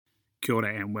Kia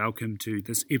ora and welcome to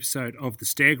this episode of The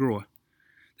Stag Roar.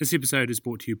 This episode is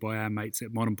brought to you by our mates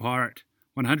at Modern Pirate.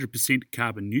 100%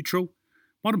 carbon neutral,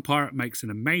 Modern Pirate makes an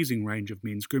amazing range of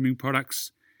men's grooming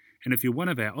products, and if you're one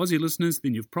of our Aussie listeners,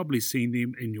 then you've probably seen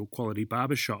them in your quality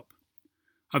barber shop.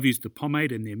 I've used the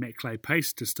pomade and their McElwee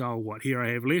paste to style what hair I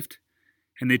have left,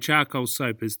 and their charcoal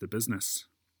soap is the business.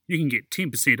 You can get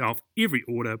 10% off every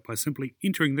order by simply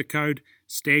entering the code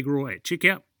STAGROAR at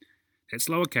checkout. That's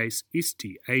lowercase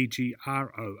STAGROAR.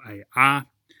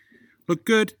 Look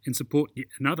good and support yet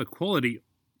another quality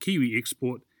Kiwi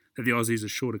export that the Aussies are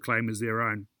sure to claim as their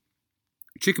own.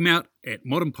 Check them out at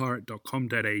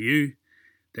modernpirate.com.au.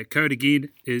 That code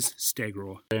again is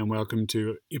STAGROAR. And welcome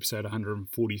to episode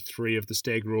 143 of the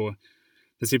Stag Roar.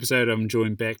 This episode I'm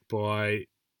joined back by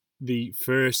the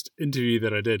first interview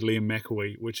that I did, Liam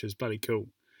McElwee, which is bloody cool.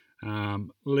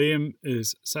 Liam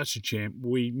is such a champ.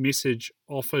 We message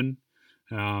often.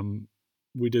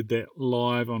 We did that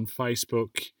live on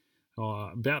Facebook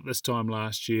about this time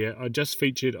last year. I just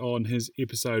featured on his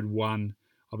episode 1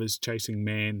 of his Chasing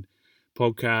Man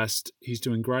podcast. He's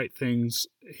doing great things.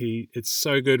 It's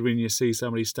so good when you see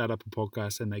somebody start up a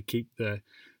podcast and they keep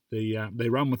they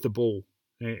run with the ball.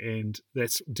 And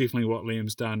that's definitely what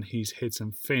Liam's done. He's had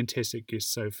some fantastic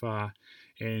guests so far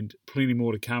and plenty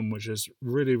more to come, which is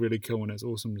really, really cool. And it's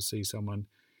awesome to see someone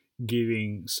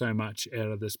getting so much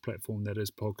out of this platform that is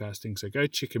podcasting. So go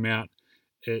check him out.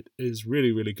 It is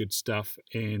really, really good stuff.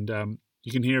 And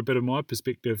you can hear a bit of my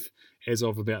perspective as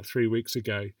of about 3 weeks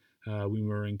ago when we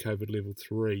were in COVID level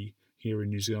 3 here in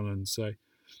New Zealand. So,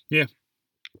 yeah,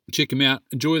 check him out.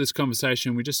 Enjoy this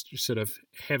conversation. We just sort of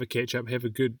have a catch up, have a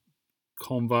good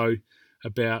convo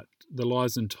about the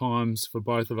lives and times for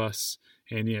both of us,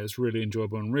 and yeah, it's really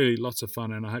enjoyable and really lots of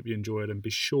fun, and I hope you enjoy it. And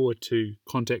be sure to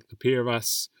contact the pair of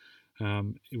us.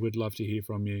 We'd love to hear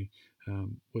from you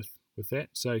with that.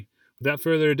 So without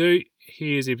further ado,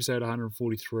 here's episode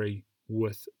 143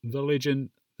 with the legend,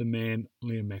 the man,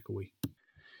 Liam McElwee.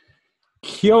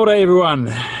 Kia ora,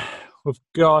 everyone. We've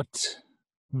got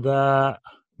the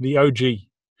OG,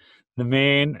 the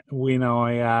man. When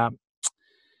I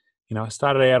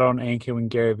started out on Anchor when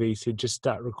Gary Vee said, just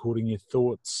start recording your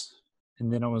thoughts.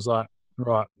 And then I was like,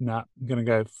 right, I'm going to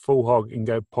go full hog and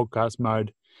go podcast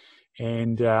mode.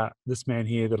 And this man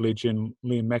here, the legend,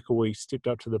 Liam McElwee, stepped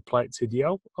up to the plate, said,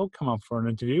 yeah, I'll come on for an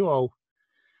interview. I'll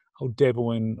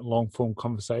dabble in long-form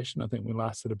conversation. I think we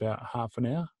lasted about half an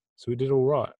hour. So we did all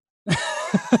right.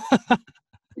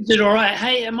 You did all right.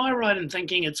 Hey, am I right in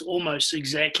thinking it's almost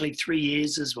exactly 3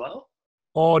 years as well?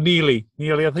 Oh, nearly. I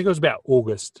think it was about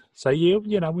August. So, yeah,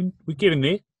 we're getting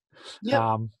there.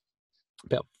 Yeah.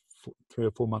 About 3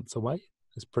 or 4 months away.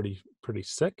 It's pretty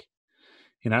sick.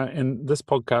 And this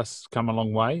podcast's come a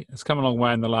long way. It's come a long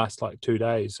way in the last 2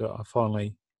 days. So I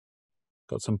finally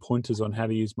got some pointers on how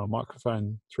to use my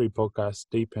microphone 3 podcasts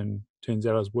deep, and turns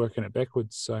out I was working it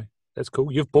backwards. So that's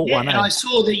cool. You've bought one, and I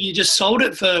saw that you just sold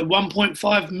it for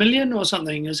 1.5 million or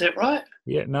something. Is that right?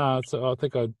 Yeah, no, I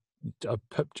think I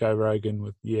pipped Joe Rogan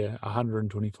with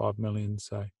 125 million.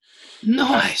 So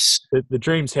nice. The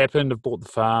dreams happened. I've bought the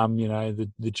farm.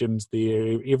 The gym's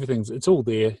there. It's all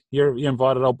there. You're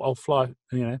invited. I'll fly.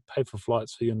 Pay for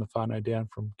flights for you and the whānau down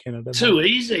from Canada. Too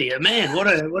easy, man.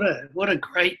 What a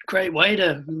great way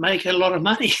to make a lot of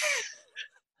money.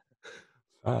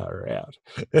 Far out,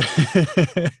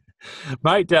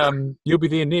 mate. You'll be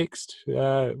there next.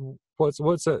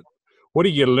 What's it? What are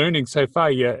you learning so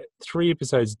far? You're 3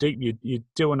 episodes deep. You're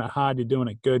doing it hard. You're doing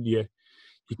it good. You're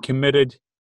committed.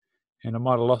 And I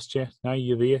might have lost you. No,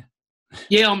 you're there.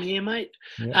 Yeah, I'm here, mate.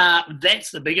 Yeah.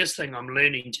 That's the biggest thing I'm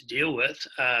learning to deal with.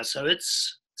 So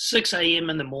it's 6 a.m.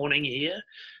 in the morning here.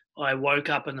 I woke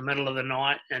up in the middle of the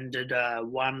night and did I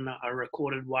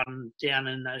recorded one down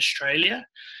in Australia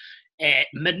at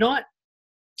midnight.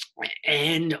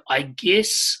 And I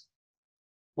guess,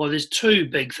 well, there's 2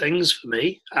 big things for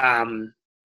me. The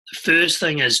first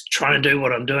thing is trying to do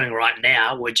what I'm doing right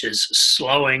now, which is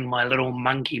slowing my little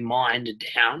monkey mind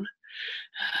down.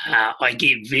 I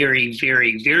get very,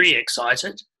 very, very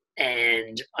excited,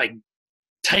 and I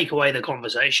take away the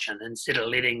conversation instead of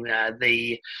letting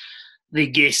the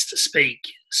guest speak.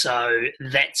 So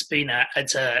that's been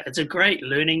it's a great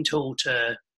learning tool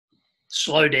to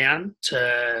slow down,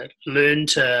 to learn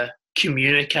to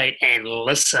communicate and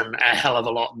listen a hell of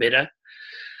a lot better.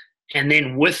 And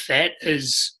then with that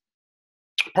is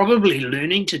probably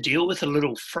learning to deal with a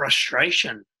little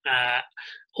frustration.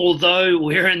 Although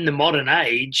we're in the modern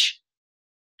age,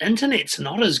 internet's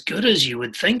not as good as you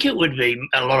would think it would be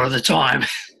a lot of the time.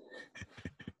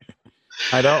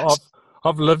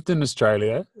 I've lived in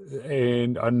Australia,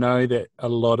 and I know that a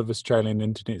lot of Australian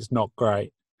internet's not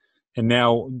great.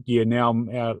 now I'm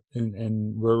out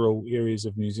in rural areas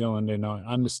of New Zealand, and I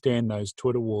understand those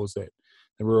Twitter wars that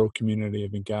the rural community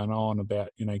have been going on about,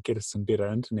 get us some better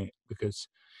internet, because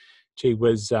gee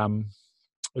whiz,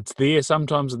 it's there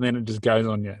sometimes and then it just goes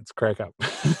on you. It's crack up.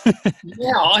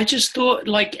 Yeah, I just thought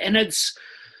and it's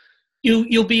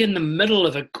you'll be in the middle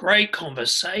of a great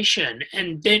conversation,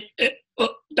 and then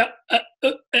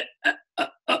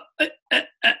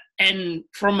and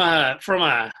from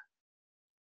a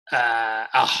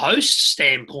host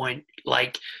standpoint,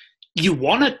 you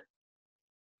want to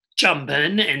jump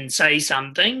in and say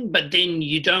something, but then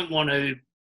you don't want to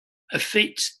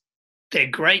affect their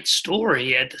great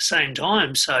story at the same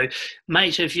time. So,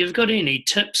 mate, if you've got any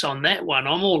tips on that one,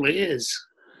 I'm all ears.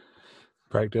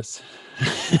 Practice.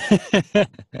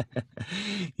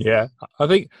 Yeah, I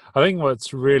think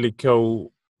what's really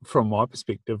cool from my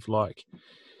perspective,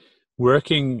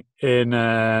 working in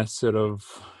a sort of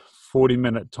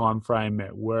 40-minute time frame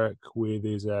at work, where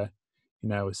there's a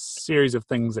series of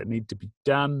things that need to be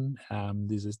done.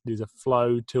 There's a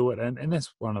flow to it, and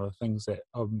that's one of the things that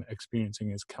I'm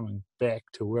experiencing is coming back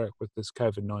to work with this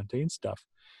COVID-19 stuff,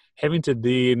 having to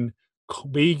then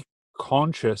be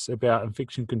conscious about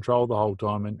infection control the whole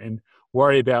time, and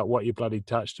worry about what you bloody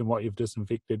touched and what you've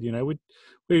disinfected.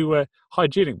 We were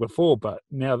hygienic before, but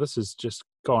now this has just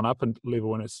gone up in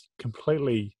level, and it's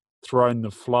completely thrown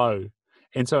the flow.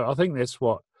 And so I think that's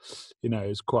what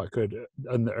is quite good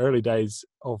in the early days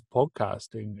of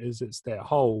podcasting, is it's that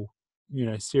whole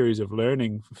series of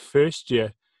learning. First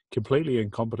year completely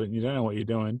incompetent, you don't know what you're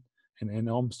doing, and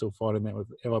I'm still finding that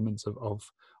with elements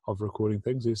of recording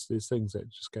things. There's things that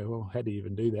just go, well, how do you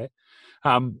even do that?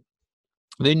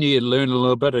 Then you learn a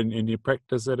little bit, and you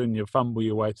practice it, and you fumble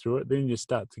your way through it. Then you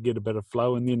start to get a bit of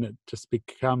flow, and then it just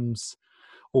becomes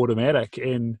automatic.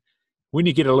 And when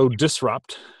you get a little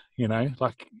disrupt,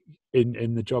 like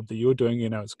in the job that you're doing,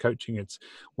 it's coaching, it's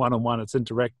one-on-one, it's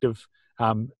interactive,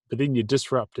 but then you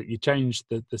disrupt it, you change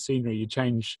the scenery, you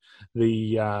change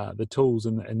the tools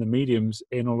and the mediums,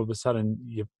 and all of a sudden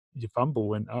you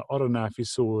fumble. And I don't know if you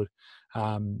saw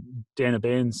Dan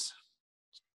Aban's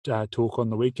talk on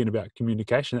the weekend about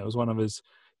communication. That was one of his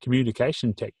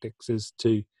communication tactics, is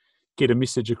to get a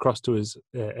message across to his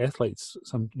athletes.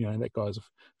 That guy's a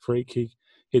freak. He'd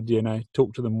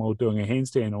talk to them while doing a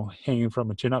handstand or hanging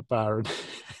from a chin-up bar, and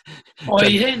I've got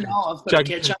to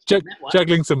catch up on that one.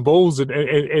 Juggling some balls and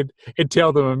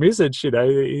tell them a message.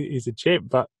 He's a champ.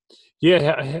 But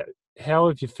yeah, how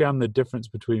have you found the difference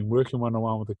between working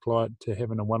one-on-one with a client to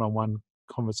having a one-on-one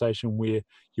conversation where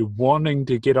you're wanting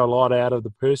to get a lot out of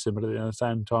the person, but at the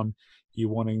same time you're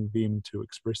wanting them to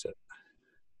express it?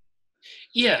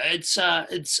 Yeah, it's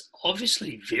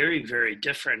obviously very, very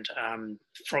different.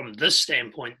 From this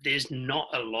standpoint, there's not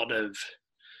a lot of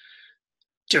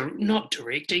not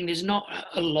directing. There's not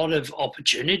a lot of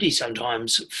opportunity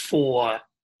sometimes for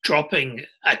dropping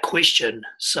a question.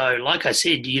 So, like I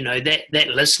said, that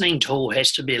listening tool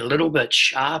has to be a little bit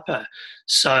sharper,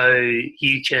 so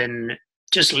you can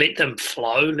just let them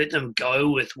flow, let them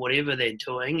go with whatever they're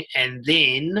doing, and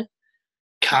then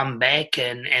come back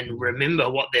and remember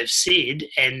what they've said,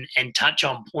 and touch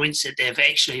on points that they've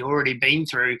actually already been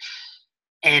through.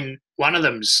 And one of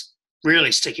them's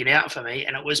really sticking out for me,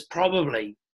 and it was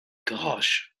probably,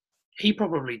 he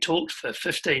probably talked for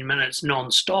 15 minutes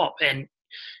non-stop, and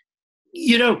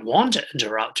you don't want to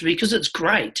interrupt because it's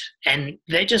great, and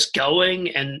they're just going,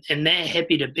 and they're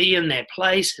happy to be in their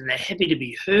place, and they're happy to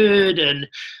be heard, and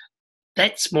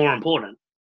that's more important.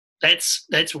 That's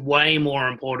way more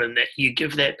important, that you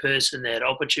give that person that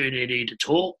opportunity to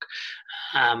talk,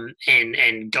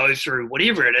 and go through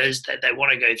whatever it is that they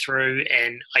want to go through.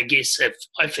 And I guess if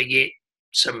I forget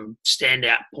some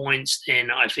standout points,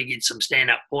 then I forget some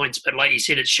standout points. But like you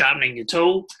said, it's sharpening your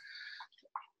tool.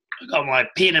 I've got my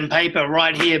pen and paper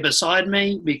right here beside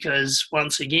me, because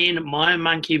once again, my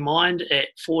monkey mind at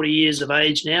 40 years of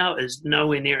age now is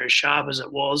nowhere near as sharp as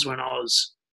it was when I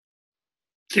was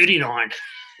 39.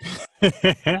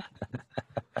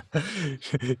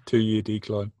 2-year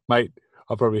decline, mate.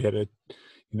 I probably had a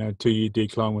 2-year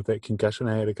decline with that concussion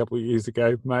I had a couple of years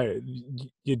ago, mate.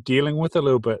 You're dealing with a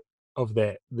little bit of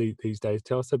that these days.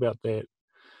 Tell us about that.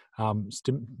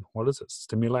 What is it?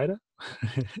 Stimulator?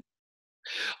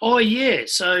 Oh yeah.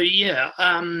 So yeah.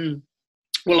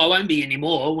 Well, I won't be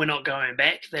anymore. We're not going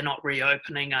back. They're not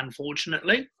reopening,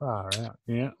 unfortunately. Far out,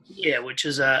 yeah. Yeah, which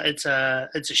is it's a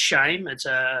shame. It's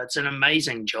an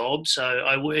amazing job. So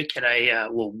I worked at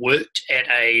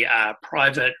a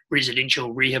private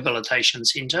residential rehabilitation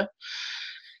centre,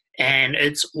 and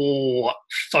it's all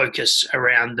focused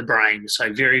around the brain.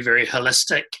 So very, very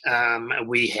holistic.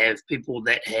 We have people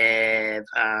that have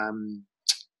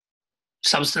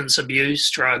substance abuse,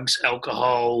 drugs,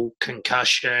 alcohol,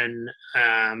 concussion,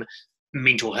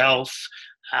 mental health,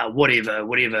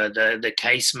 whatever the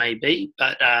case may be.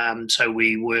 But so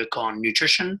we work on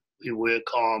nutrition, we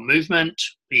work on movement,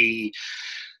 we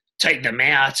take them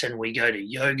out and we go to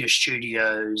yoga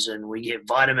studios and we get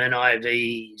vitamin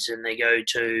IVs and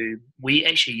we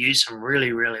actually use some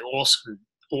really, really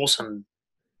awesome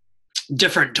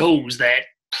different tools that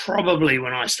probably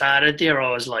when I started there,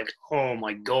 I was like, oh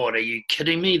my God, are you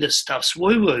kidding me? This stuff's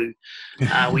woo woo.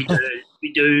 We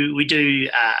do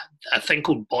a thing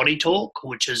called body talk,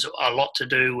 which is a lot to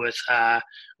do with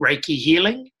Reiki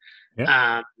healing,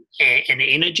 Yeah. and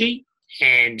energy.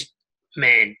 And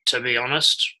man, to be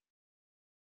honest,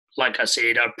 like I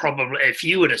said, if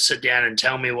you were to sit down and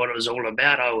tell me what it was all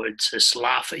about, I would just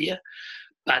laugh at you.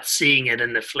 But seeing it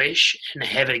in the flesh and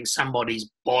having somebody's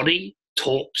body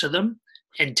talk to them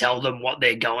and tell them what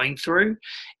they're going through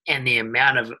and the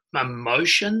amount of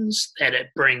emotions that it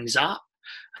brings up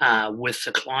with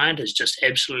the client is just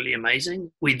absolutely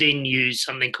amazing. We then use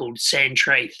something called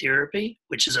Sandtray therapy,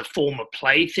 which is a form of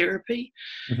play therapy.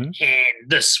 Mm-hmm. And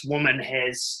this woman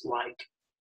has like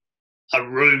a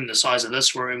room the size of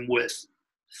this room with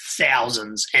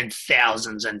thousands and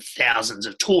thousands and thousands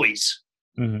of toys.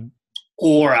 Mm-hmm.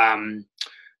 Or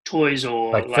toys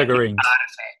or like figurines,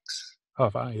 artifacts. Oh,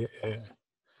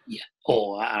 yeah.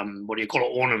 Or what do you call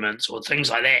it, ornaments or things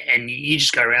like that. And you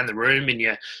just go around the room and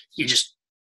you just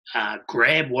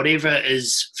grab whatever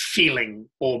is feeling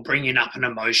or bringing up an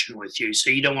emotion with you. So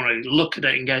you don't want to look at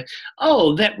it and go,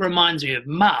 oh, that reminds me of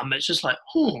mum. It's just like,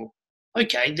 oh,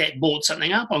 okay, that brought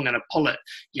something up. I'm going to pull it.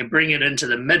 You bring it into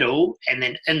the middle, and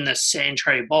then in the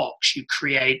Sandtray box, you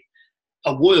create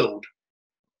a world.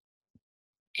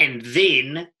 And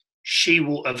then she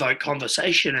will evoke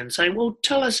conversation and say, well,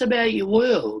 tell us about your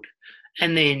world.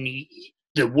 And then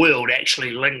the world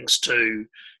actually links to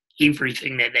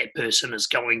everything that person is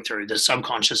going through. The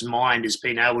subconscious mind has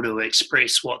been able to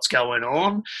express what's going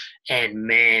on. And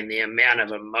man, the amount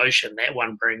of emotion that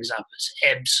one brings up is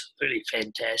absolutely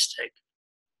fantastic.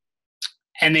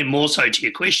 And then more so to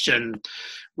your question,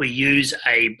 we use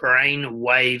a brain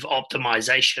wave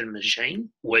optimization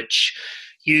machine, which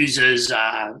uses,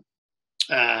 what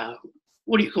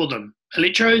do you call them?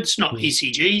 Electrodes, not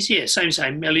ECGs. Yeah,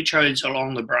 same electrodes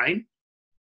along the brain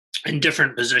in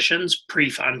different positions,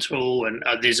 prefrontal, and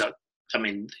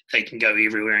they can go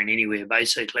everywhere and anywhere,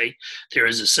 basically. There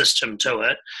is a system to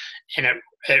it, and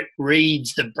it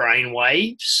reads the brain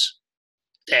waves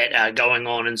that are going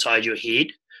on inside your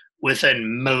head.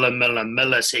 Within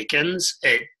milliseconds,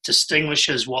 it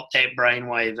distinguishes what that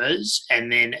brainwave is,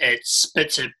 and then it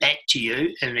spits it back to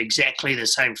you in exactly the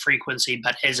same frequency,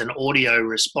 but as an audio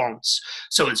response.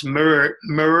 So it's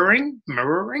mirroring.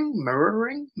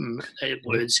 That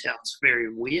word sounds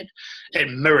very weird.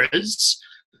 It mirrors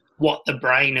what the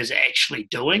brain is actually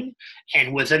doing,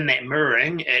 and within that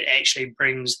mirroring, it actually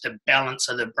brings the balance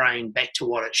of the brain back to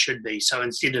what it should be. So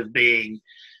instead of being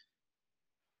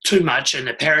too much in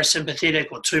the parasympathetic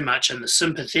or too much in the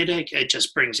sympathetic, it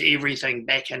just brings everything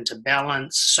back into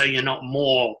balance. So you're not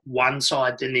more one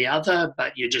side than the other,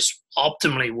 but you're just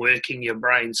optimally working your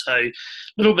brain. So a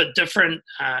little bit different.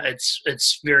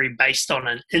 It's very based on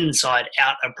an inside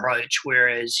out approach,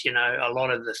 whereas, a lot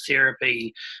of the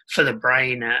therapy for the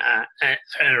brain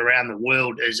and around the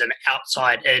world is an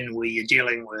outside in, where you're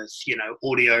dealing with,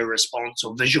 audio response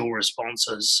or visual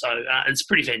responses. So it's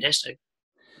pretty fantastic.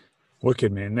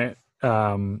 Wicked, man. That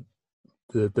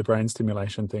the brain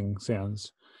stimulation thing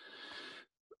sounds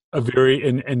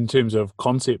in terms of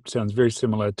concept, sounds very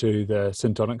similar to the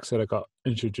syntonics that I got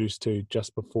introduced to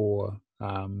just before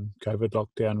COVID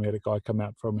lockdown. We had a guy come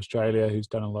out from Australia who's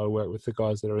done a lot of work with the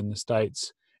guys that are in the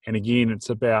States. And again,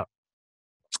 it's about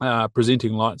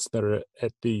presenting lights that are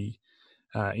at the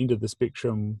end of the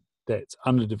spectrum that's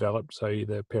underdeveloped, so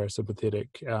either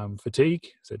parasympathetic fatigue,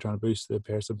 so trying to boost the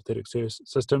parasympathetic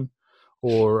system,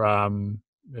 or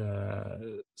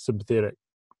sympathetic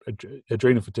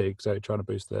adrenal fatigue, so trying to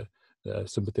boost the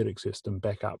sympathetic system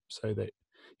back up so that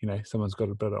someone's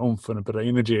got a bit of oomph and a bit of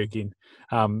energy again.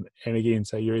 And again,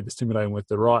 so you're either stimulating with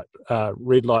the right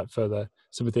red light for the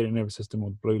sympathetic nervous system or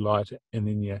the blue light, and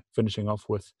then you're finishing off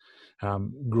with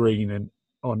green and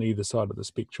on either side of the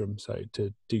spectrum, so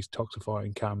to detoxify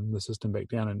and calm the system back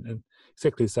down, and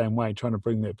exactly the same way, trying to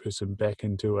bring that person back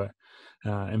into a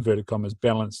inverted commas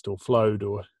balanced or flowed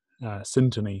or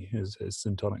syntony, as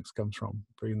syntonics comes from,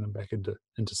 bringing them back into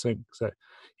sync. So,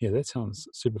 yeah, that sounds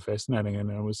super fascinating. And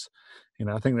it was,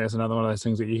 I think that's another one of those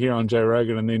things that you hear on Joe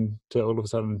Rogan, and then to all of a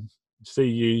sudden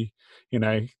see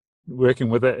you, working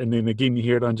with it, and then again you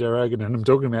hear it on Joe Rogan, and I'm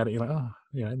talking about it. You're like,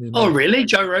 Oh, really?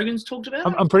 Joe Rogan's talked about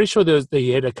it? I'm pretty sure he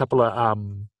had a couple of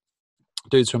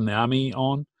dudes from the army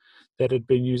on that had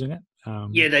been using it.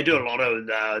 Yeah, they do a lot of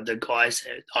the guys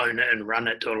that own it and run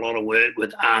it do a lot of work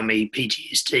with army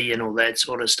PTSD and all that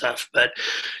sort of stuff. But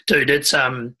dude, it's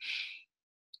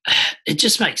it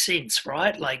just makes sense,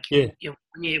 right? Like, yeah,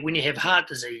 when you have heart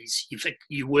disease,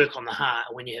 you work on the heart.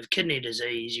 When you have kidney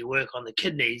disease, you work on the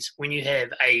kidneys. When you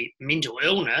have a mental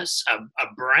illness, a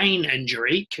brain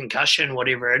injury, concussion,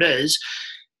 whatever it is,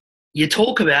 you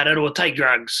talk about it or take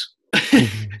drugs.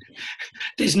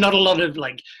 There's not a lot of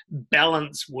like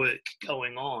balance work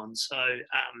going on. So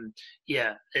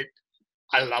yeah,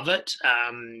 I love it.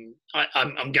 I'm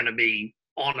going to be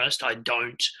honest.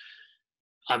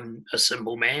 I'm a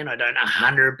simple man. I don't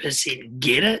 100%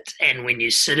 get it. And when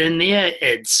you sit in there,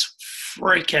 it's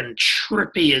freaking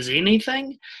trippy as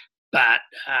anything. But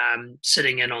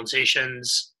sitting in on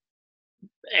sessions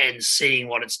and seeing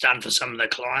what it's done for some of the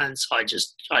clients,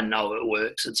 I know it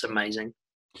works. It's amazing.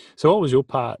 So what was your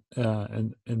part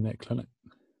in that clinic?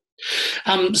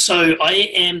 So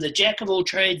I am the jack of all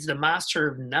trades, the master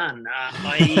of none.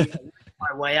 I worked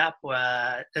my way up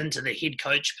into the head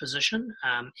coach position,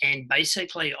 and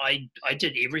basically I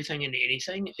did everything and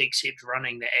anything except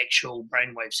running the actual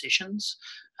brainwave sessions.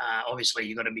 Obviously,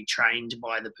 you've got to be trained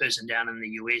by the person down in the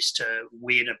US to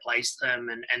where to place them,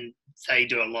 and they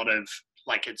do a lot of,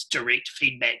 like, it's direct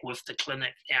feedback with the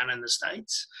clinic down in the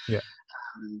States. Yeah.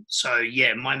 So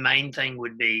yeah, my main thing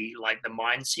would be like the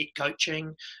mindset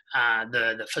coaching,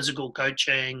 the physical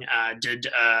coaching.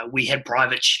 We had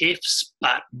private chefs,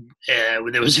 but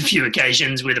there was a few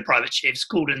occasions where the private chefs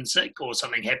called in sick or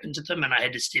something happened to them, and I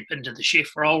had to step into the chef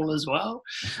role as well.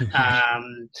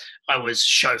 I was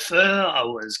chauffeur, I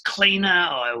was cleaner,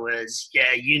 I was,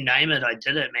 you name it, I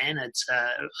did it, man.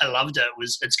 I loved it.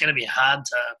 It's going to be hard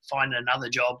to find another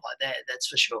job like that. That's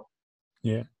for sure.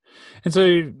 Yeah. And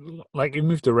so, like, you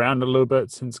moved around a little bit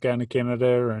since going to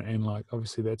Canada, and like,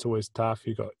 obviously that's always tough.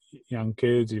 You've got young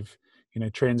kids, you've,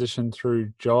 transitioned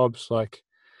through jobs. Like,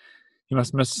 you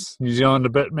must miss New Zealand a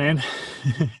bit, man.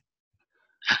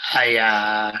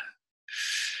 I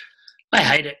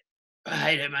hate it. I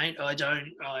hate it, mate. I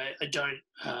don't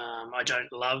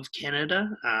love Canada.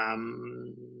 I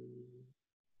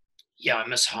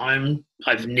miss home.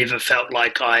 I've never felt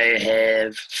like I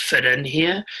have fit in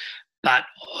here. But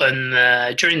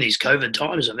during these COVID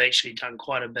times, I've actually done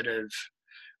quite a bit of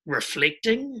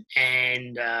reflecting,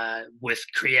 and with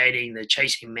creating the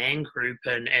Chasing Man group,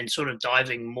 and sort of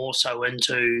diving more so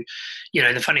into,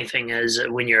 the funny thing is,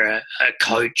 when you're a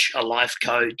coach, a life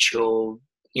coach, or,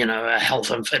 a health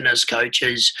and fitness coach,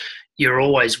 is you're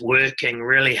always working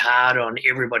really hard on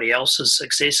everybody else's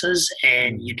successes,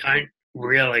 and you don't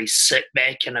really sit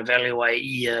back and evaluate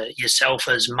yourself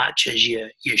as much as you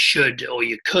should or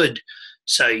you could.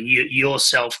 So your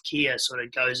self-care sort of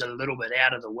goes a little bit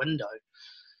out of the window.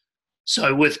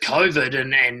 So with COVID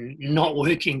and not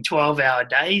working 12-hour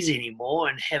days anymore,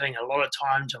 and having a lot of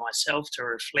time to myself to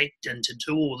reflect and to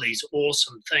do all these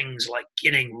awesome things, like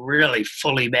getting really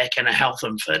fully back into health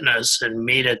and fitness and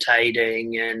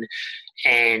meditating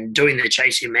and doing the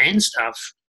Chasing Man stuff,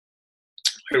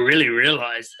 I really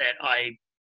realized that I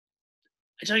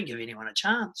don't give anyone a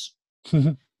chance.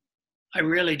 I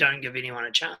really don't give anyone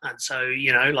a chance. So,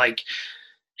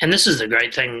 and this is the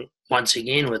great thing, once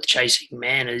again, with Chasing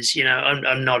Man is,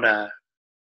 I'm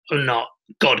not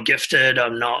God gifted.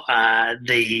 I'm not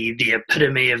the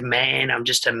epitome of man. I'm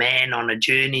just a man on a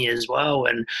journey as well.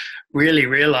 And really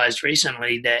realized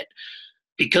recently that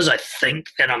because I think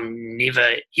that I'm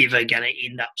never, ever going to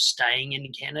end up staying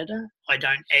in Canada, I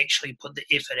don't actually put the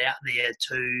effort out there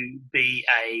to be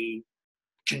a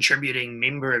contributing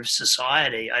member of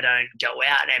society. I don't go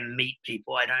out and meet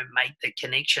people. I don't make the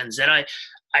connections that I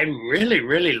really,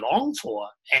 really long for.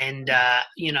 And,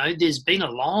 there's been a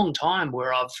long time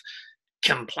where I've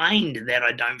complained that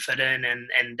I don't fit in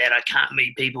and that I can't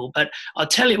meet people. But I'll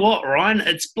tell you what, Ryan,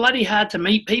 it's bloody hard to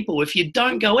meet people if you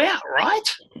don't go out, right?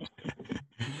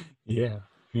 Yeah.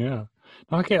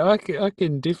 I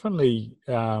can definitely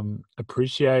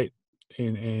appreciate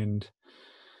and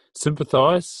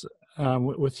sympathise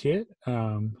with you.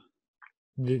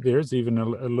 There is even a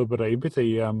little bit of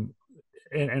empathy, and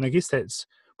I guess that's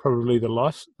probably the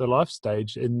life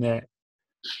stage, in that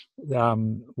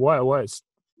why it's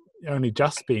only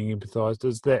just being empathised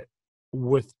is that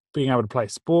with being able to play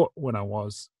sport when I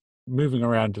was moving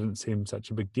around didn't seem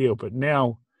such a big deal. But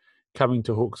now coming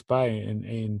to Hawke's Bay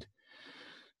and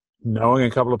knowing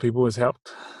a couple of people has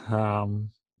helped.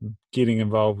 Getting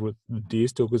involved with the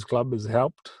Deerstalkers Club has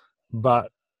helped.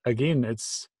 But again,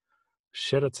 it's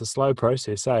a slow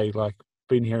process, eh? Like,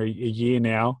 been here a year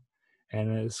now,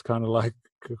 and it's kind of like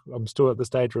I'm still at the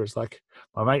stage where it's like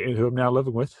my mate who I'm now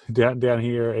living with down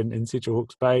here in Central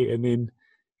Hawke's Bay, and then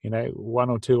one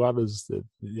or two others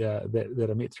that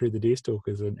I met through the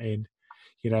Deerstalkers, and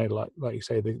like you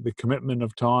say, the commitment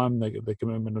of time, the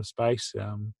commitment of space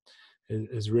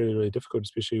is really, really difficult,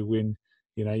 especially when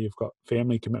you've got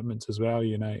family commitments as well.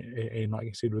 And like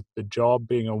you said, with the job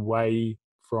being away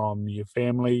from your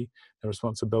family, the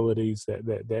responsibilities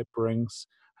that brings,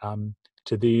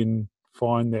 to then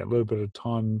find that little bit of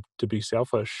time to be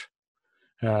selfish,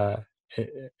 uh,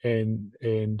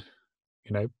 and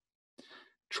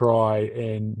try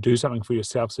and do something for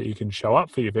yourself so you can show up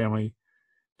for your family,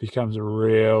 becomes a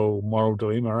real moral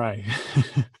dilemma, eh?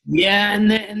 Yeah,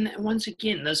 and once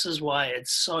again, this is why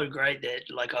it's so great that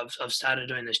like I've started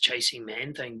doing this chasing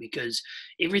man thing, because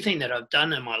everything that I've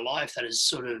done in my life that has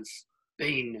sort of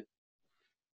been,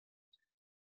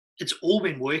 it's all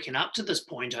been working up to this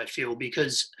point, I feel,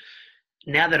 because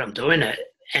now that I'm doing it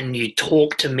and you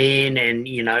talk to men and,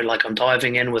 like I'm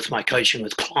diving in with my coaching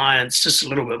with clients just a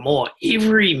little bit more,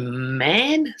 every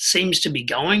man seems to be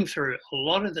going through a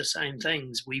lot of the same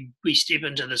things. We step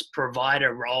into this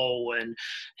provider role and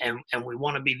we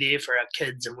want to be there for our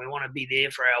kids and we want to be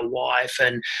there for our wife.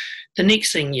 And the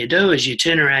next thing you do is you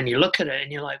turn around, you look at it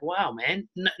and you're like, wow, man,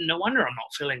 no wonder I'm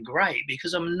not feeling great,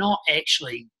 because I'm not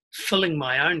actually filling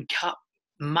my own cup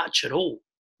much at all.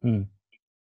 Mm.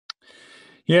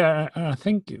 Yeah, I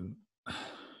think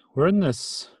we're in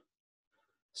this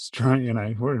strange,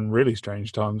 we're in really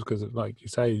strange times, because, like you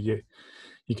say, you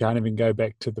can't even go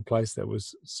back to the place that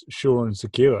was sure and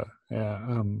secure.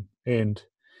 And in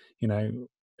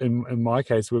my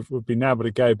case, we've been able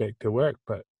to go back to work,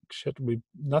 but shit,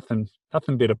 nothing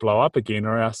better blow up again,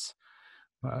 or else,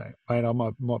 mate, I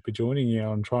might be joining you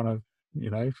on trying to,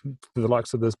 for the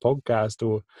likes of this podcast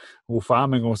or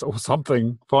farming or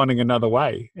something, finding another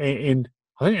way. And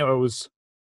I think it was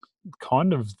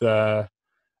kind of the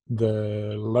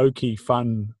low key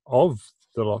fun of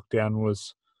the lockdown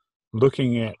was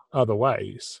looking at other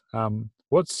ways.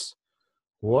 What's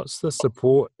the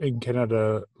support in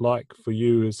Canada like for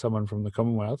you as someone from the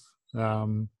Commonwealth?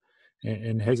 And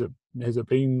has it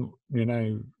been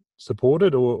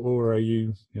supported, or are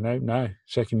you no,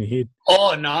 shaking your head?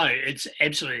 Oh no, it's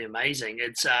absolutely amazing.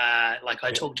 It's like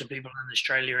I talk to people in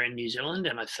Australia and New Zealand,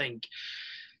 and I think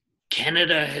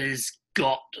Canada has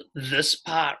got this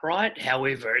part right.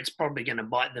 However, it's probably going to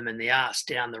bite them in the ass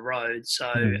down the road.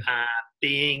 So,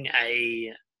 being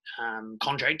a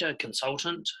contractor,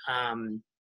 consultant, I'm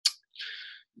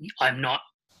not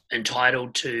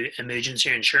entitled to emergency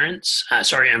insurance,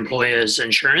 employer's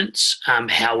insurance.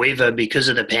 However, because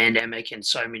of the pandemic and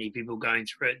so many people going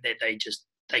through it, that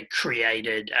they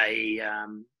created a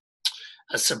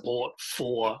support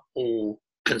for all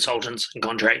consultants and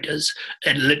contractors.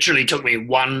 It literally took me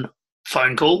one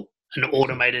phone call, an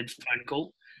automated phone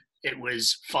call. It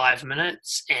was 5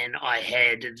 minutes, and I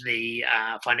had the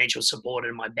financial support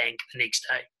in my bank the next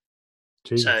day.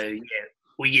 Jesus. So yeah,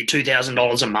 we get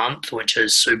 $2,000 a month, which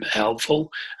is super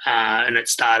helpful. And it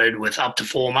started with up to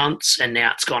 4 months, and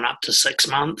now it's gone up to 6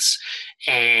 months.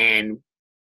 And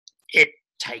it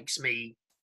takes me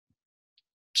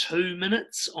 2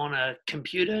 minutes on a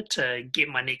computer to get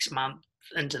my next month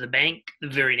into the bank the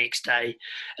very next day.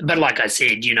 But like I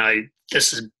said,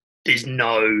 there's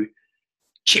no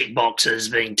check boxes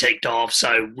being ticked off.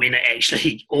 So when it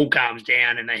actually all calms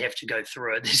down and they have to go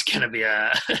through it, there's going to be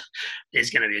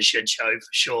a shit show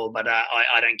for sure. But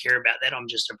I don't care about that. I'm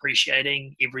just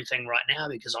appreciating everything right now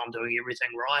because I'm doing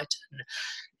everything right,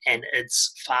 and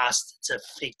it's fast, it's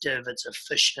effective, it's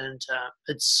efficient,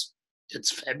 it's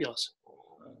fabulous.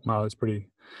 Wow, it's pretty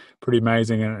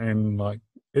amazing. And like,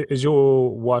 is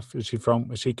your wife, is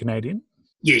she Canadian?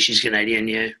 Yeah, she's Canadian,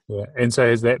 yeah. Yeah. And so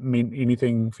has that meant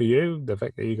anything for you? The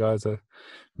fact that you guys are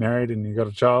married and you got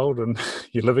a child and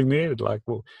you're living there? Like,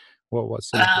 well, what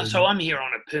sort of... So I'm here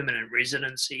on a permanent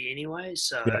residency anyway.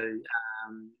 So,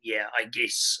 yeah. I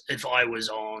guess if I was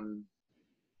on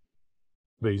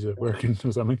visa working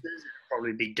or something, it'd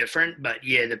probably be different. But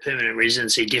yeah, the permanent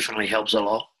residency definitely helps a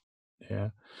lot.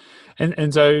 Yeah.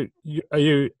 And so are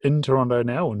you in Toronto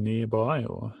now or nearby?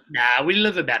 Or? Nah, we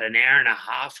live about an hour and a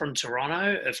half from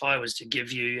Toronto. If I was to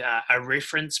give you a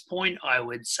reference point, I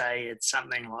would say it's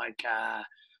something like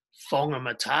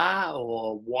Whangamata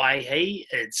or Waihi.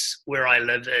 It's where I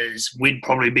live. We'd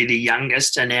probably be the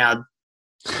youngest in our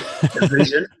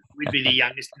division. We'd be the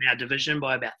youngest in our division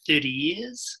by about 30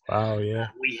 years. Wow, yeah.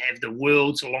 We have the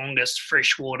world's longest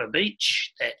freshwater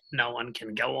beach that no one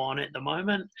can go on at the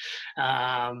moment.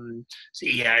 So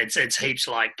yeah, it's heaps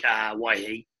like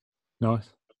Waihi. Nice.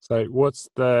 So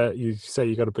you say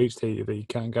you got a beach there that you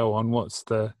can't go on. What's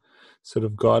the sort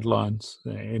of guidelines,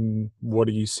 and what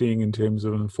are you seeing in terms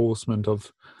of enforcement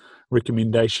of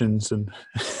recommendations and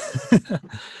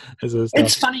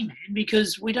It's funny, man,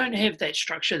 because we don't have that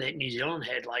structure that New Zealand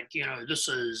had. Like, this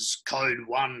is code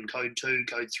 1, code 2,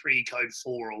 code 3, code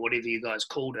 4, or whatever you guys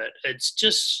called it. It's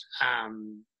just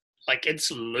like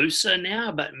it's looser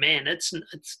now, but man, it's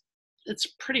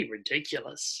pretty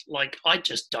ridiculous. Like, I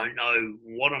just don't know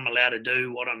what I'm allowed to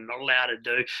do, what I'm not allowed to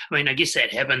do. I mean, I guess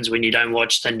that happens when you don't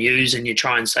watch the news and you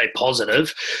try and stay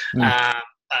positive. But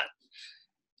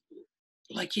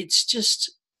like, it's just,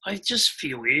 I just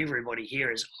feel everybody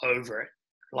here is over it.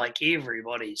 Like,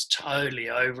 everybody's totally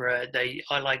over it.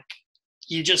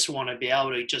 You just want to be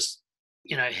able to just,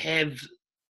 have,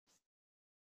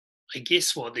 I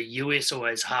guess what the US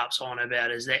always harps on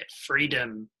about is that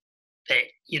freedom that,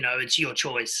 it's your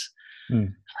choice.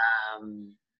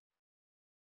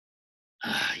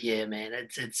 Yeah, man,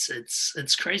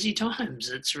 it's crazy times.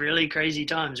 It's really crazy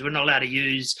times. We're not allowed to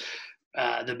use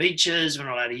the beaches. We're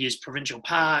not allowed to use provincial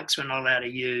parks. We're not allowed to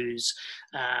use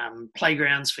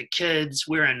playgrounds for kids.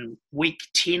 We're in week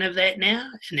 10 of that now.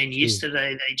 And then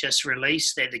yesterday they just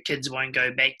released that the kids won't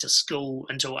go back to school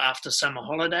until after summer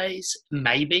holidays,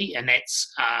 maybe. And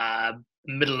that's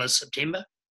middle of September.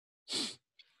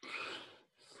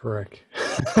 Frick.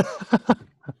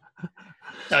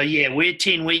 So yeah, we're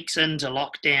 10 weeks into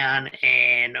lockdown,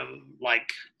 and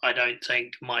I don't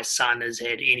think my son has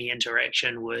had any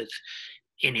interaction with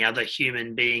any other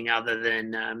human being other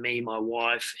than me, my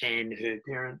wife, and her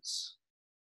parents.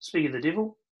 Speak of the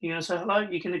devil, you gonna say hello?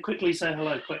 You can quickly say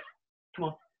hello, quick. Come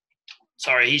on.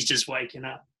 Sorry, he's just waking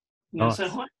up. You gonna say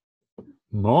hi?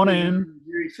 Morning.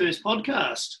 Very first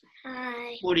podcast.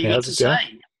 Hi. What do you got to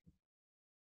say?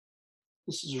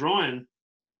 This is Ryan,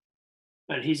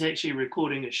 but he's actually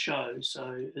recording a show,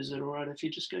 so is it all right if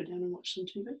you just go down and watch some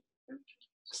TV?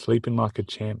 Sleeping like a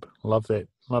champ. Love that.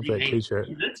 Love that T-shirt.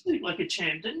 You did sleep like a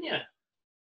champ, didn't you?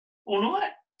 All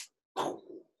night?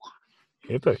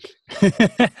 Epic.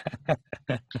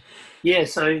 Yeah,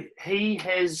 so he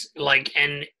has,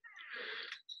 and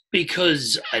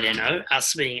because, I don't know,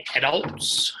 us being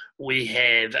adults, we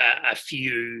have a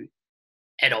few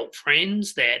adult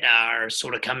friends that are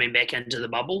sort of coming back into the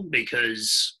bubble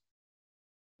because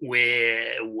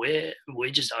we're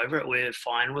just over it. We're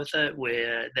fine with it.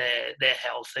 They're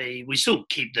healthy. We still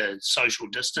keep the social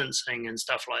distancing and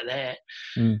stuff like that.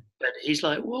 But he's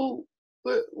like, well,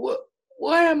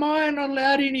 why am I not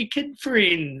allowed any kid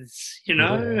friends?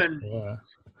 And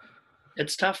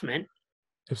it's tough, man.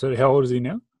 So how old is he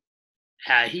now?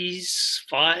 He's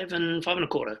 5 and 5 and a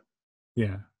quarter.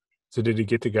 Yeah. So did he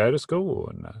get to go to school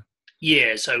or no?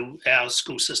 Yeah, so our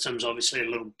school system's obviously a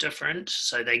little different.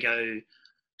 So they go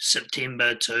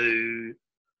September to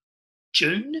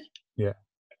June. Yeah.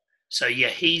 So yeah,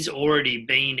 he's already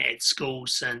been at school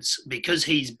because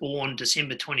he's born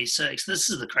December 26th. This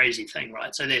is the crazy thing,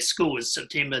 right? So their school is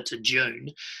September to June,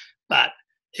 but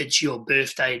it's your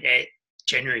birth date at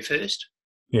January 1st.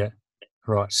 Yeah.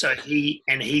 Right. So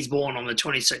he's born on the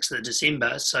 26th of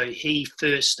December. So he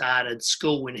first started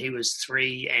school when he was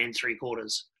 3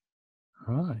 3/4.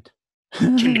 Right.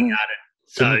 Kindergarten.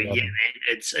 So yeah, man,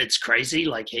 it's crazy.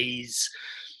 Like he's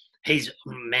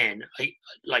man,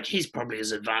 he's probably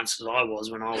as advanced as I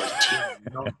was when I was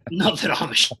 10. Not that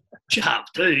I'm a sharp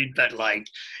dude, but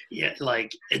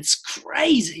it's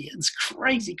crazy. It's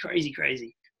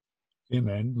crazy. Yeah,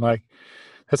 man.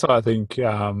 That's why I think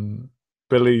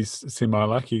Billy's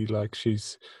semi-lucky. Like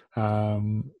she's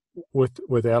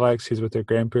with Alex, she's with her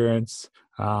grandparents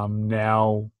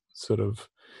now, sort of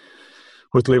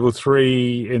with level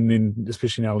 3, and then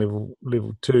especially now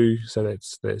level 2. So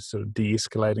that's sort of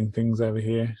de-escalating things over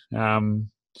here.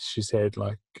 She's had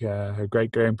her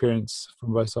great grandparents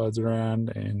from both sides around,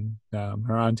 and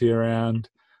her auntie around.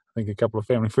 I think a couple of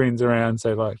family friends around.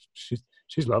 So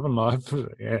she's loving life.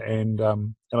 And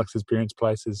Alex's parents'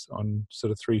 place is on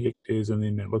sort of 3 hectares, and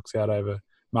then it looks out over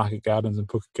Market Gardens and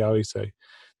Pukekohe. So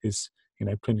there's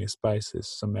plenty of space. There's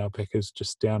some alpacas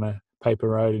just down a paper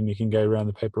road, and you can go around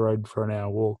the paper road for an hour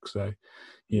walk. So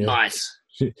yeah, nice.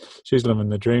 She's living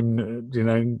the dream.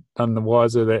 None the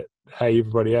wiser that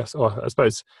everybody else. Oh, I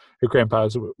suppose her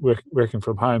grandpa's working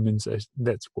from home, and so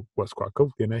that's what's quite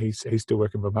cool. He's still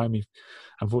working from home. He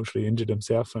unfortunately injured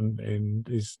himself, and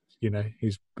he's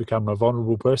become a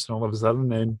vulnerable person all of a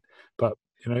sudden. But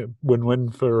win-win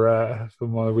for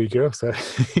my wee girl. So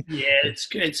Yeah,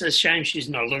 it's a shame she's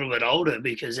not a little bit older,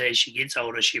 because as she gets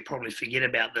older, she'll probably forget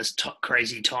about this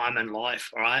crazy time in life,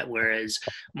 right? Whereas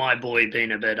my boy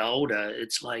being a bit older,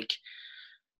 it's like,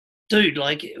 dude,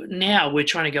 like now we're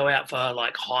trying to go out for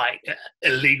like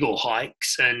illegal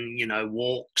hikes and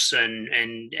walks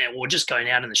and or just going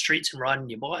out in the streets and riding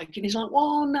your bike, and he's like,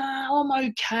 "Oh no, I'm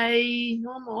okay,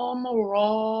 I'm all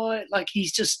right." Like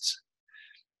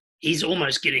he's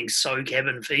almost getting so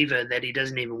cabin fever that he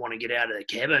doesn't even want to get out of the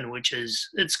cabin, which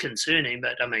it's concerning.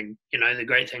 But I mean, the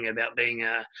great thing about being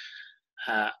a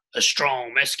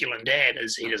strong masculine dad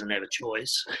is he doesn't have a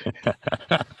choice.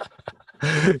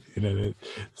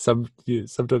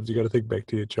 Sometimes you got to think back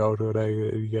to your childhood.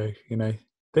 You go,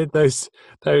 those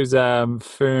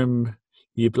firm,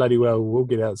 you bloody well will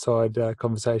get outside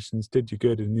conversations did you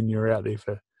good, and then you're out there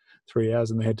for 3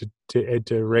 hours, and they had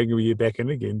to wrangle you back in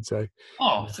again. So,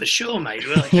 For sure, mate.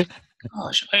 Like,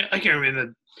 gosh, I can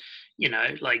remember,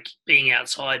 like being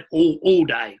outside all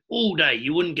day.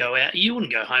 You wouldn't go out. You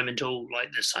wouldn't go home until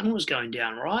like the sun was going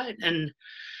down, right? And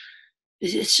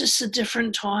it's just a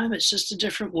different time. It's just a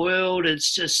different world.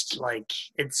 It's just like,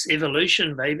 it's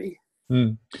evolution, baby.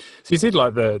 So you said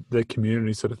like the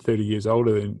community sort of 30 years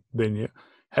older than you.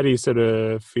 How do you sort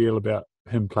of feel about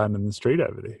him playing in the street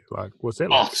over there? Like, what's that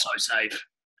like? Oh, so safe.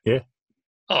 Yeah.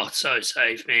 Oh, so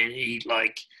safe, man. He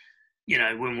like,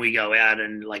 when we go out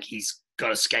and like he's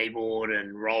got a skateboard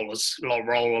and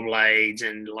rollerblades,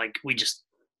 and like we just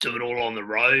do it all on the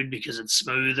road because it's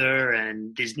smoother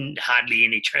and there's hardly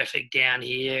any traffic down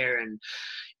here, and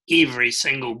every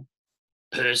single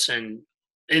person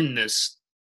in this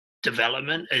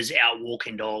development is out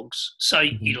walking dogs. So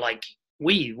you like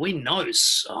we know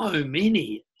so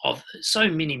many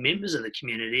members of the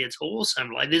community. It's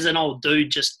awesome. Like there's an old dude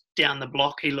just down the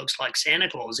block. He looks like Santa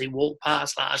Claus. He walked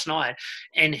past last night,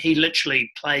 and he literally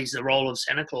plays the role of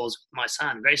Santa Claus with my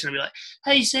son. Grayson will be like,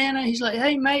 "Hey Santa," he's like,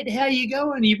 "Hey mate, how you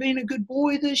going? You been a good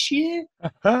boy this year?"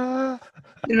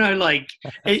 Like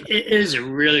it is a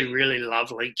really, really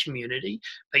lovely community,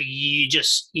 but you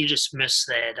just miss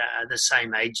that the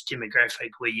same age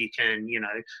demographic where you can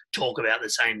talk about the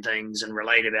same things and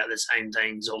relate about the same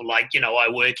things, or like I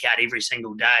work out every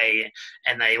single day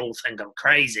and they all think I'm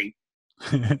crazy.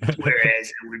 Whereas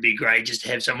it would be great just to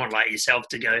have someone like yourself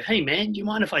to go, "Hey man, do you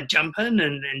mind if I jump in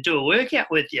and do a workout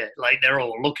with you?" Like they're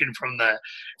all looking from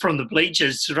the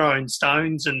bleachers, throwing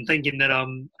stones and thinking that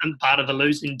I'm part of the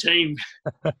losing team.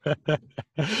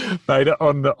 Mate,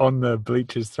 on the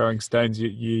bleachers throwing stones,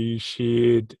 you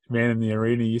shared Man in the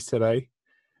Arena yesterday.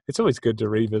 It's always good to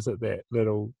revisit that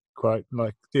little quote.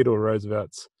 Like Theodore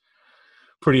Roosevelt's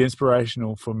pretty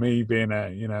inspirational for me, being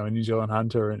a New Zealand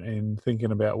hunter and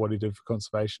thinking about what he did for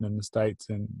conservation in the States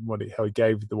and how he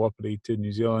gave the Wapiti to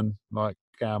New Zealand. Like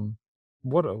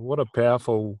what a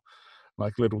powerful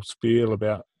like little spiel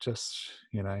about just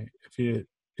if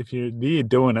you're there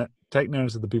doing it, take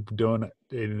notice of the people doing it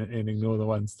and ignore the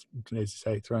ones, as you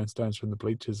say, throwing stones from the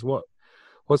bleachers. What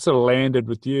sort of landed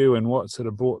with you, and what sort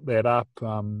of brought that up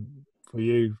for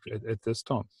you at this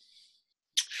time?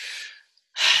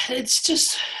 It's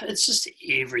just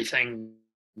everything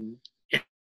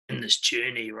in this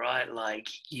journey, right? Like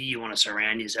you want to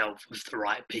surround yourself with the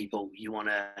right people. You want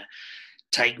to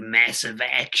take massive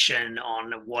action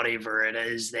on whatever it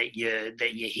is that you're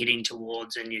heading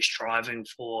towards and you're striving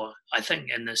for. I think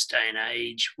in this day and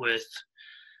age with,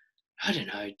 I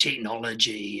don't know,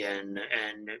 technology and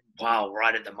wow,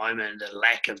 right at the moment, the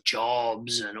lack of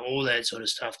jobs and all that sort of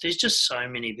stuff, there's just so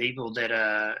many people that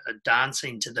are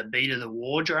dancing to the beat of the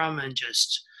war drum and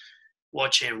just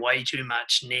watching way too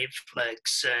much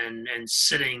Netflix and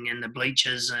sitting in the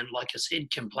bleachers and, like I said,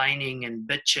 complaining and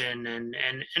bitching and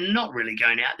not really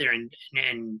going out there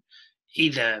and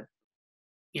either,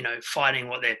 fighting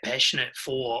what they're passionate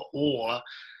for or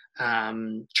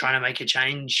trying to make a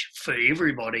change for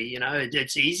everybody.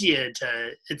 It's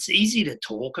easy to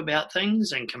talk about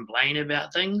things and complain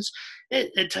about things.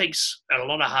 It takes a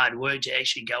lot of hard work to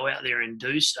actually go out there and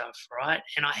do stuff, right?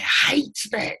 And I hate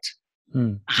that.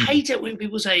 I hate it when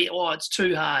people say, "Oh, it's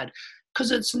too hard,"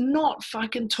 because it's not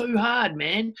fucking too hard,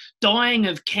 man. Dying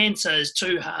of cancer is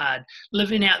too hard.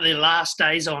 Living out the last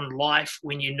days on life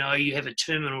when you know you have a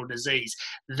terminal disease,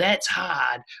 that's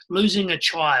hard. Losing a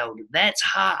child, that's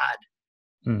hard.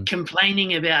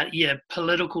 Complaining about your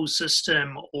political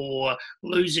system or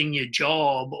losing your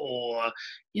job or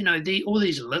all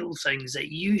these little things that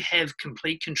you have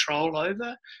complete control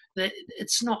over, that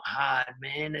it's not hard,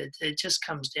 man. It just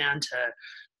comes down to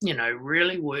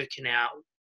really working out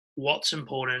what's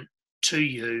important to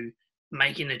you,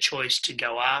 making the choice to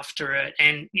go after it.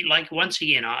 And like once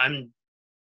again, I'm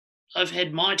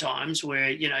had my times where,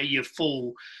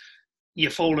 you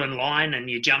fall in line and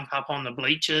you jump up on the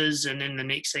bleachers, and then the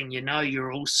next thing you know,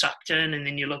 you're all sucked in, and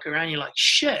then you look around, you're like,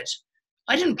 shit,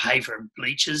 I didn't pay for a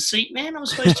bleachers seat, man. I'm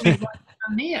supposed to be right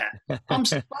down there. I'm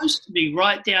supposed to be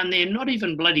right down there, not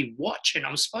even bloody watching.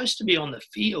 I'm supposed to be on the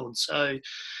field. So,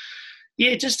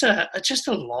 yeah, just a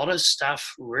lot of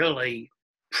stuff really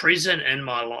present in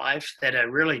my life that are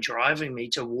really driving me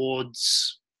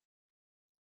towards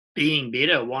being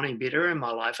better, wanting better in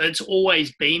my life. It's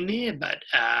always been there, but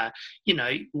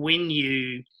when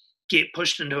you get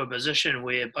pushed into a position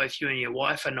where both you and your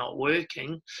wife are not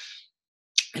working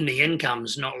and the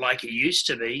income's not like it used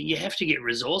to be, you have to get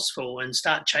resourceful and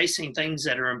start chasing things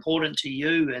that are important to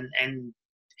you and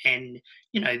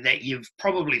that you've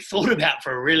probably thought about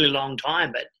for a really long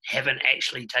time but haven't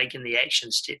actually taken the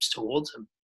action steps towards them.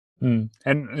 And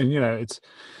it's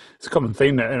a common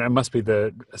theme, and it must be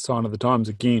the sign of the times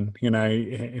again.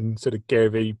 And sort of Gary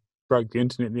Vee broke the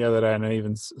internet the other day, and I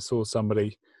even saw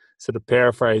somebody sort of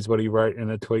paraphrase what he wrote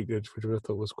in a tweet, which I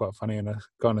thought was quite funny. And I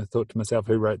kind of thought to myself,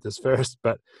 who wrote this first?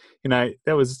 But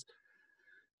that was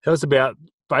about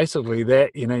basically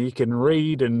that. You can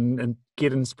read and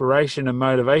get inspiration and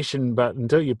motivation, but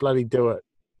until you bloody do it,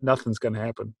 nothing's going to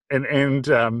happen.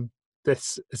 And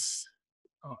that's.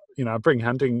 I bring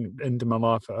hunting into my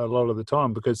life a lot of the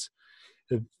time because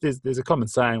there's a common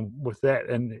saying with that,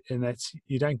 and that's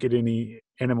you don't get any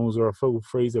animals or a full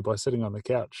freezer by sitting on the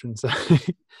couch. And so,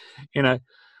 do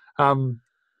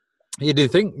you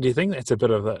think that's a bit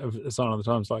of a sign of the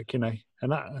times? Like,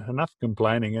 enough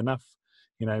complaining, enough,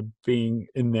 being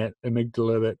in that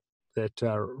amygdala,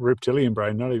 that reptilian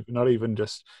brain, not even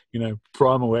just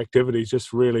primal activities,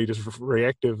 just really just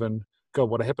reactive and. God,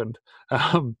 what happened?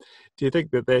 Do you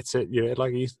think that's it?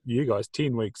 Like you guys,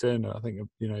 10 weeks in, I think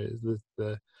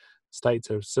the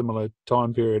states are a similar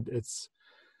time period. It's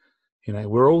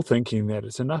we're all thinking that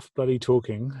it's enough bloody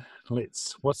talking.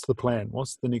 What's the plan?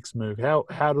 What's the next move?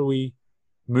 How do we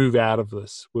move out of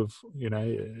this? I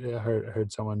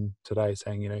heard someone today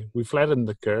saying, we flattened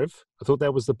the curve. I thought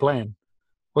that was the plan.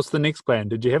 What's the next plan?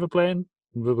 Did you have a plan?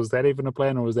 Was that even a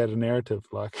plan, or was that a narrative?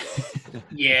 Like,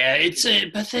 yeah,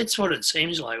 but that's what it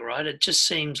seems like, right? It just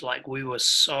seems like we were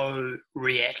so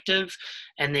reactive,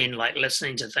 and then like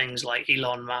listening to things like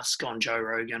Elon Musk on Joe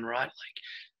Rogan, right? Like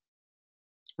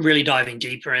really diving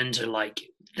deeper into like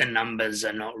the numbers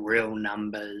are not real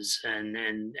numbers, and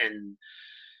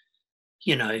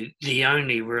the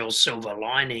only real silver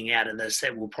lining out of this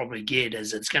that we'll probably get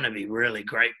is it's going to be really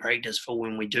great practice for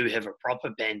when we do have a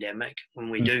proper pandemic, when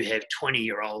we do have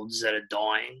 20-year-olds that are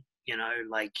dying.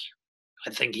 Like I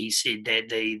think he said that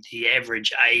the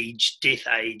average death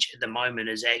age at the moment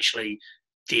is actually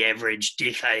the average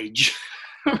death age.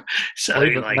 So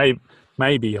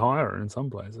maybe higher in some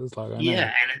places. Like, I know.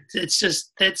 And it's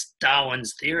just, that's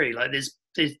Darwin's theory. Like there's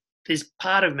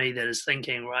part of me that is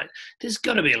thinking, right, there's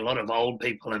got to be a lot of old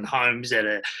people in homes that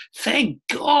are, thank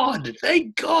God,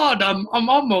 I'm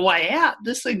on my way out.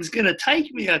 This thing's going to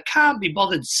take me. I can't be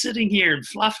bothered sitting here and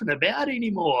fluffing about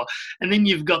anymore. And then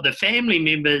you've got the family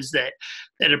members that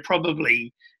are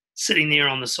probably sitting there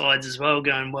on the sides as well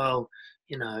going, well,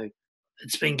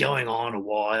 it's been going on a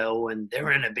while and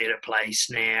they're in a better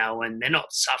place now and they're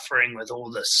not suffering with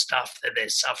all the stuff that they're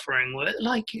suffering with.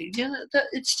 Like,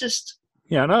 it's just...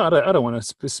 Yeah, no, I don't want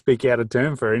to speak out of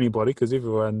turn for anybody because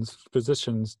everyone's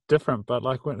position's different. But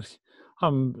like, when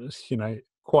I'm,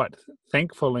 quite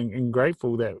thankful and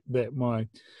grateful that my,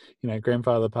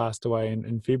 grandfather passed away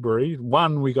in February.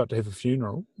 One, we got to have a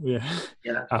funeral. Yeah.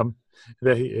 And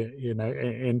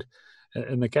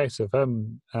in the case of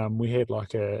him, we had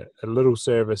like a little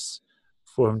service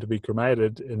for him to be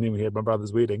cremated, and then we had my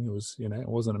brother's wedding. It was, it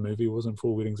wasn't a movie, it wasn't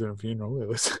 4 weddings and a funeral. It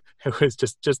was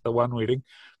just the one wedding.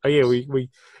 But yeah, we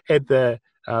had the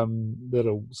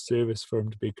little service for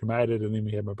him to be cremated, and then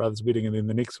we had my brother's wedding, and then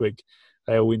the next week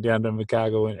they all went down to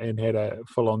Chicago and had a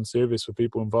full-on service with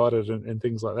people invited and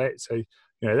things like that. So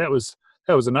that was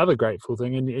another grateful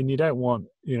thing, and you don't want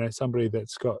somebody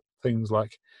that's got things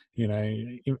like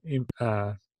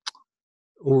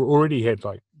already had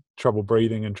like trouble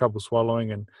breathing and trouble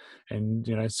swallowing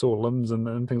and sore limbs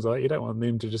and things like that. You don't want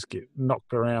them to just get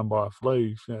knocked around by a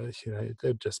flu.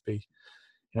 They'd just be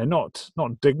not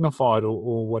dignified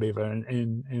or whatever.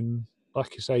 And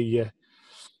like you say, yeah,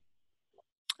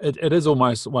 it is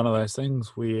almost one of those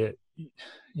things where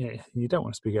you don't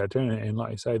want to speak out of turn. And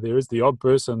like you say, there is the odd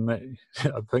person that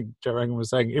I think Joe Rogan was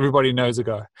saying everybody knows a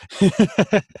guy. This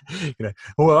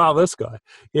guy.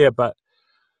 Yeah, but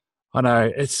I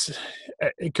know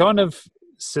it kind of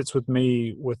sits with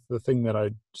me with the thing that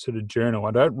I sort of journal.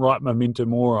 I don't write memento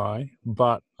mori,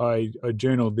 but I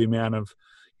journal the amount of,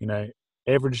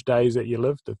 average days that you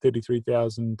live, the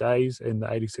 33,000 days and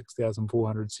the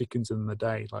 86,400 seconds in the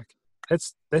day. Like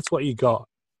that's what you got.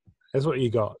 That's what you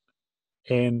got.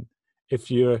 And if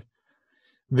you're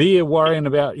there worrying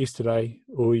about yesterday,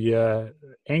 or you're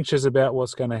anxious about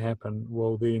what's going to happen,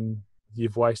 well, then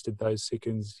you've wasted those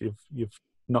seconds. You've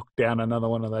knocked down another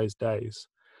one of those days.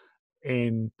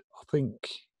 And I think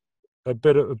a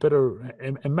bit of,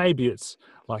 and maybe it's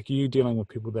like you dealing with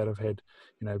people that have had,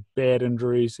 bad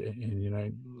injuries,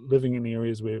 and living in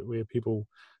areas where people,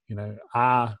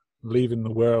 are leaving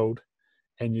the world,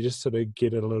 and you just sort of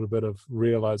get a little bit of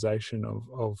realization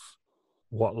of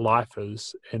what life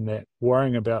is, and that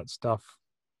worrying about stuff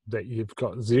that you've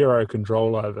got zero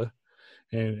control over,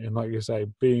 and like you say,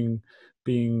 being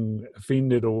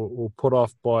offended or put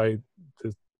off by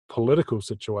the political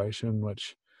situation,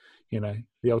 which,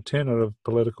 the alternative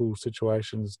political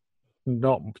situation's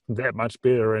not that much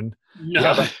better, and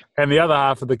No. the other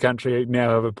half of the country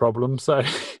now have a problem. So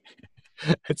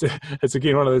it's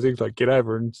again one of those things like get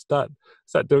over and start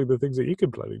doing the things that you can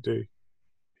bloody do.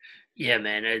 Yeah,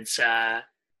 man, it's I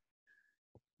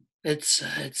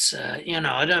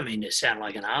don't mean to sound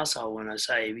like an asshole when I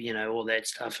say, all that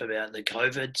stuff about the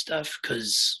COVID stuff,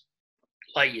 because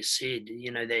like you said,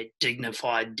 that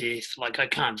dignified death, like I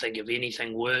can't think of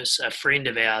anything worse. A friend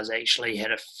of ours actually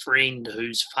had a friend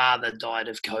whose father died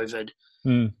of COVID.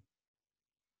 Mm.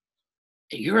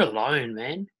 You're alone,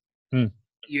 man. Mm.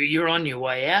 You're on your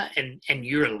way out, and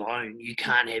you're alone. You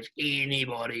can't have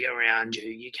anybody around you.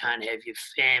 You can't have your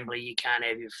family. You can't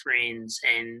have your friends.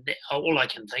 And all I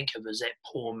can think of is that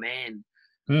poor man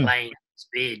laying in his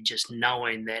bed, just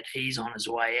knowing that he's on his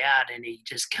way out, and he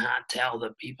just can't tell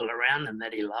the people around him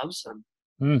that he loves them.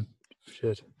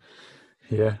 Shit.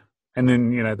 Yeah. And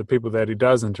then, the people that he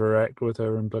does interact with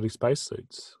are in bloody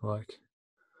spacesuits. Like,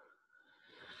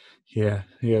 yeah.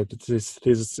 There's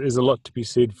a lot to be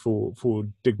said for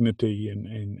dignity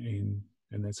and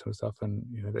that sort of stuff. And,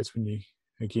 that's when you,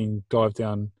 again, dive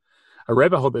down a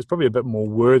rabbit hole that's probably a bit more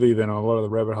worthy than a lot of the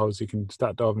rabbit holes you can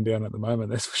start diving down at the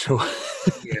moment, that's for sure.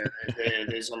 Yeah,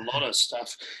 there's a lot of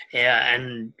stuff. Yeah,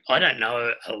 and I don't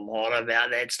know a lot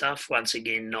about that stuff. Once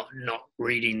again, not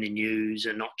reading the news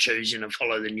and not choosing to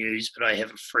follow the news, but I have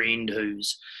a friend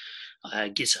who's, I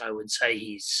guess I would say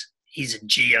he's a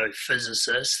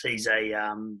geophysicist.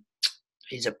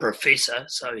 He's a professor,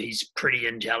 so he's pretty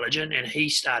intelligent, and he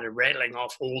started rattling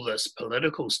off all this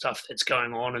political stuff that's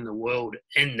going on in the world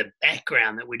in the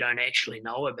background that we don't actually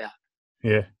know about.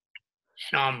 Yeah.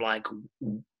 And I'm like,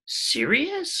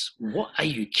 serious? What, are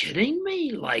you kidding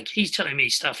me? Like, he's telling me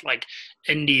stuff like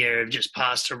India have just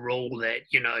passed a rule that,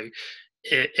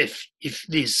 if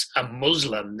there's a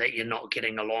Muslim that you're not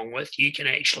getting along with, you can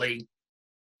actually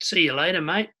see you later,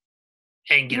 mate,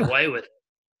 and get away with it.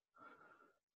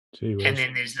 And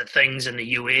then there's the things in the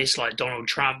US, like Donald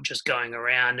Trump just going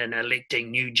around and electing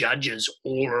new judges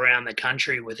all around the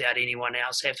country without anyone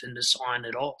else having to sign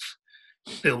it off,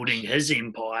 building his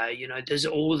empire. There's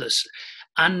all this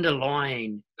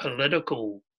underlying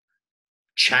political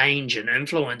change and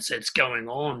influence that's going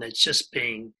on that's just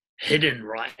being hidden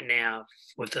right now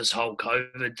with this whole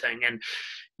COVID thing. And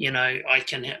I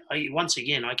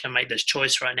can make this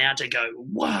choice right now to go,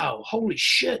 wow, holy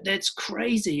shit, that's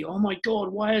crazy. Oh my God,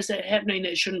 why is that happening?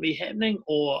 That shouldn't be happening.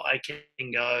 Or I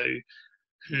can go,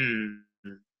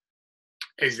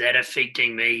 is that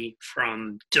affecting me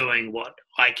from doing what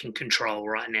I can control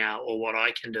right now, or what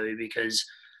I can do? Because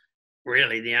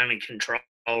really the only control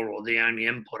or the only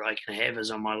input I can have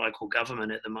is on my local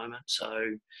government at the moment. So,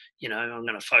 I'm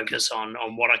going to focus on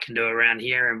what I can do around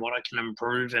here and what I can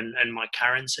improve in my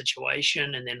current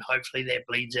situation, and then hopefully that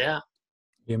bleeds out.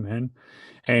 Yeah, man.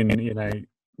 And,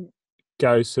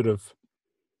 go sort of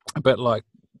a bit like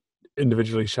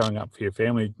individually showing up for your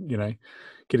family,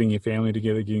 getting your family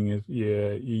together, getting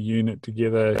your unit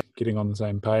together, getting on the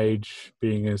same page,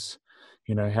 being as,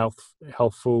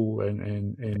 healthful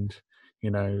and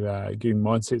getting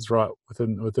mindsets right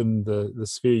within the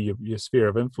sphere, your sphere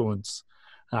of influence,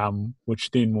 which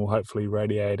then will hopefully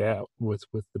radiate out with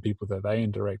the people that they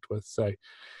interact with. So,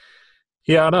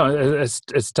 yeah, I know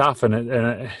it's tough,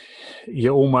 and you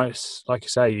almost, like you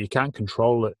say, you can't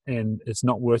control it, and it's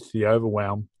not worth the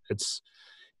overwhelm. You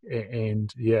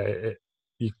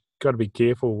got to be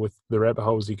careful with the rabbit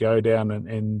holes you go down,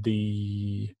 and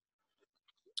the,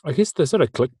 I guess, the sort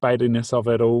of clickbaitiness of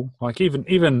it all. Like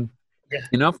even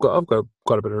I've got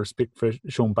quite a bit of respect for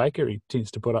Sean Baker. He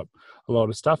tends to put up a lot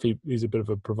of stuff. He's a bit of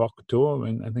a provocateur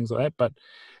and things like that. But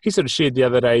he sort of shared the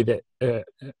other day that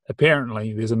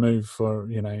apparently there's a move for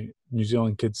New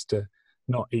Zealand kids to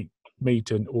not eat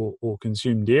meat or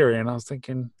consume dairy. And I was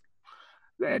thinking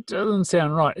that doesn't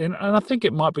sound right. And I think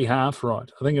it might be half right.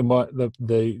 I think it might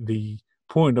the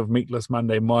point of Meatless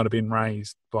Monday might have been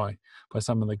raised by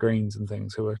some of the Greens and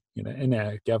things who are in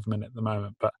our government at the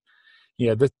moment, but.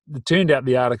 Yeah, it turned out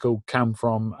the article come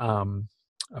from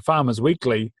a Farmers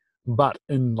Weekly, but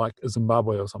in like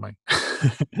Zimbabwe or something.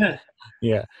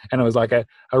 Yeah, and it was like a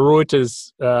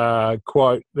Reuters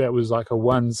quote that was like a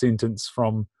one sentence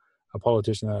from a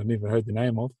politician that I'd never heard the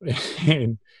name of,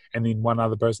 and then one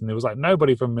other person. There was like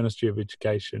nobody from Ministry of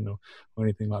Education or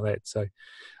anything like that. So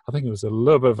I think it was a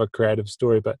little bit of a creative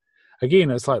story, but again,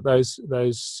 it's like those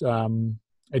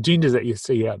agendas that you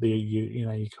see out there.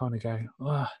 You kind of go,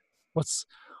 oh, what's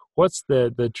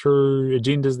the true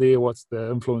agendas there? What's the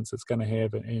influence it's going to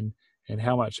have, and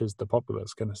how much is the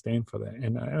populace going to stand for that?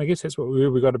 And I guess that's what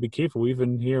we've got to be careful.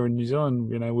 Even here in New Zealand,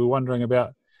 we're wondering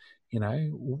about,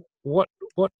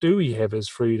 what do we have as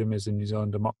freedom as a New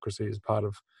Zealand democracy as part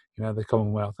of the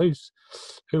Commonwealth?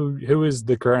 Who is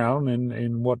the Crown,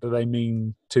 and what do they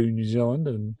mean to New Zealand?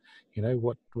 And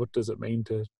what does it mean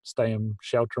to stay in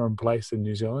shelter in place in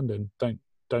New Zealand and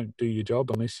don't do your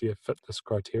job unless you fit this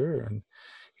criteria? And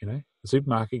the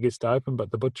supermarket gets to open,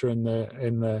 but the butcher and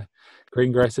the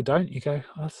greengrocer don't. You go,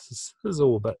 oh, this is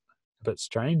all a bit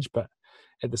strange. But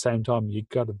at the same time, you've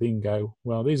got to then go,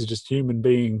 well, these are just human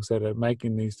beings that are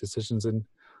making these decisions, and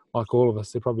like all of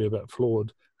us, they're probably a bit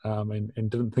flawed, and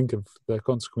didn't think of the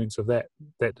consequence of that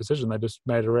decision. They just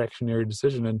made a reactionary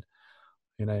decision, and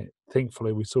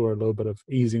thankfully we saw a little bit of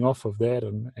easing off of that,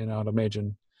 and I'd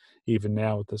imagine even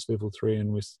now with this level 3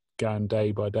 and we're going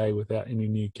day by day without any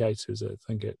new cases, I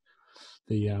think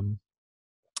the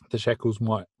shackles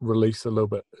might release a little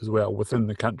bit as well within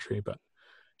the country, but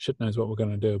shit knows what we're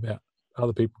going to do about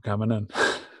other people coming in.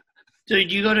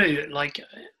 Dude, you got to,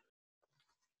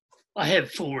 I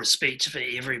have full respect for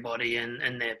everybody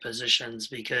in their positions,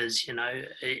 because,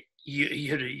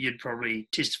 you'd probably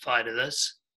testify to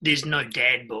this. There's no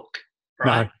dad book,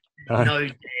 right? No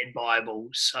dad Bible.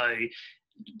 So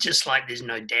just like there's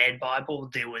no dad Bible,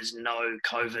 there was no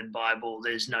COVID Bible,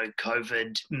 there's no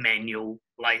COVID manual.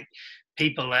 Like,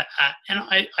 people are,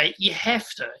 and you have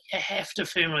to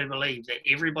firmly believe that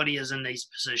everybody is in these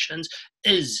positions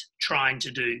is trying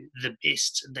to do the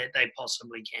best that they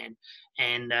possibly can.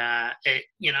 And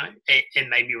it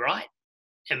may be right,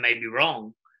 it may be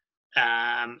wrong.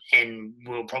 And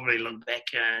we'll probably look back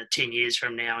 10 years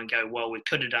from now and go, well, we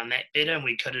could have done that better and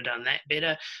we could have done that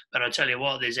better. But I tell you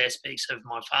what, there's aspects of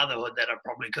my fatherhood that I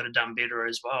probably could have done better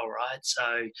as well, right?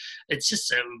 So it's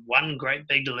just one great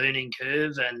big learning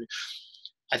curve. And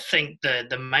I think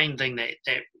the main thing that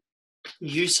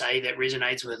you say that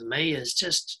resonates with me is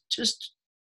just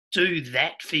do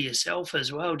that for yourself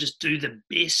as well. Just do the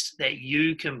best that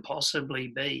you can possibly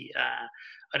be.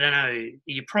 I don't know,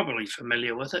 you're probably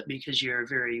familiar with it because you're a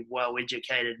very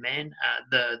well-educated man.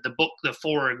 The book, The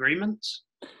 4 Agreements.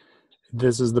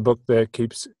 This is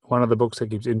one of the books that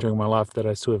keeps entering my life that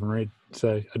I still haven't read.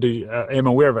 So I am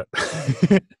aware of it.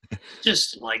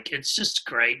 It's just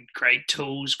great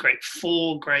tools,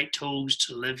 4 great tools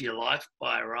to live your life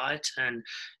by, right? And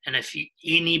if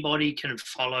anybody can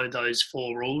follow those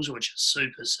 4 rules, which are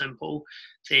super simple,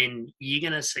 then you're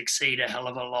going to succeed a hell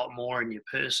of a lot more in your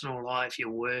personal life,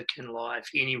 your work in life,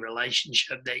 any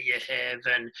relationship that you have,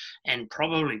 and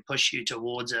probably push you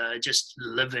towards just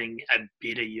living a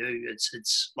better you.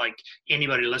 It's like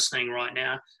anybody listening right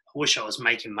now, I wish I was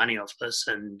making money off this,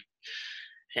 and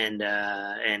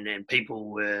people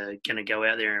were going to go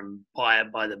out there and buy it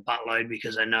by the buttload,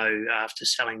 because I know after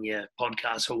selling your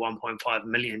podcast for 1.5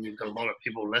 million, you've got a lot of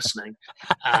people listening.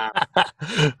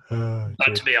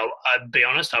 But to be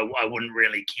honest, I wouldn't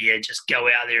really care. Just go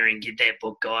out there and get that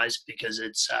book, guys, because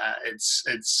it's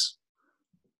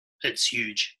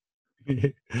huge.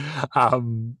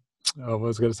 I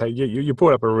was going to say, you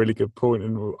brought up a really good point,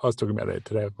 and I was talking about that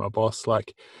today with my boss.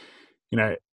 Like,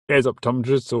 as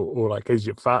optometrists, or like as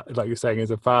like you're saying,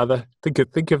 as a father,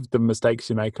 think of the mistakes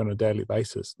you make on a daily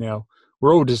basis. Now,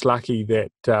 we're all just lucky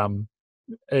that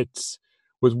it's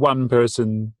with one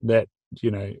person that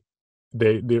they're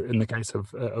in the case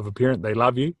of a parent, they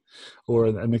love you, or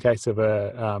in the case of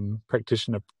a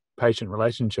practitioner-patient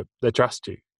relationship, they trust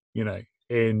you,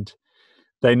 and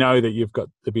they know that you've got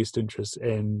the best interests,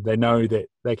 and they know that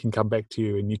they can come back to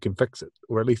you and you can fix it,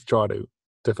 or at least try to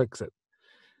fix it.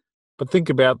 But think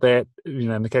about that,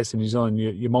 in the case of New Zealand,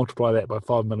 you multiply that by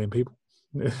 5 million people.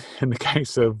 in the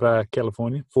case of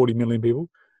California, 40 million people.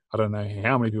 I don't know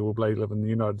how many people live in the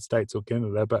United States or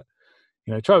Canada, but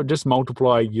try to just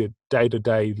multiply your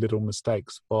day-to-day little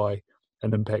mistakes by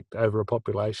an impact over a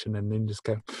population, and then just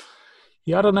go,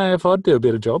 yeah, I don't know if I'd do a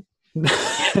better job.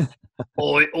 Yeah.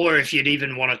 Or if you'd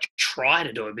even want to try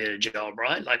to do a better job,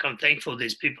 right? Like, I'm thankful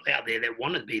there's people out there that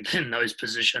want to be in those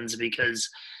positions, because,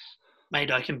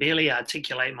 mate, I can barely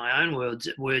articulate my own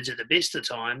words at the best of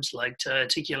times. Like, to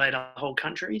articulate a whole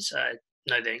country, so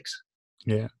no thanks.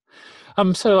 Yeah.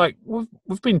 So like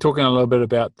we've been talking a little bit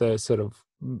about the sort of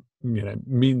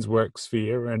men's work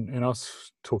sphere, and I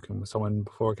was talking with someone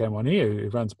before I came on here who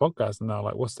runs a podcast, and they're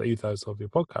like, "What's the ethos of your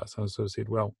podcast?" And I sort of said,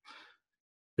 "Well,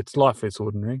 it's life that's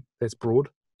ordinary. That's broad.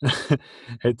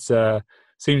 It's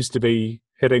seems to be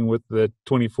hitting with the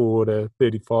 24 to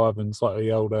 35 and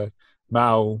slightly older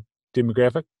male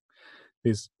demographic.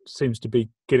 There seems to be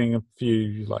getting a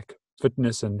few like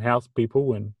fitness and health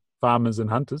people and farmers and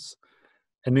hunters."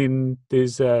 And then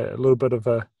there's a little bit of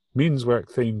a men's work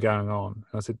theme going on.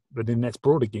 And I said, but then that's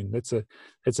broad again. It's a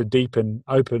deep and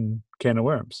open can of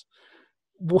worms.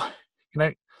 What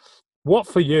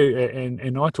for you?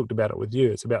 And I talked about it with you.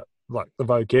 It's about like the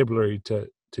vocabulary to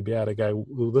be able to go,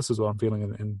 well, this is what I'm feeling,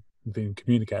 and then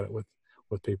communicate it with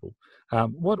people.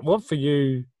 What for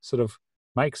you sort of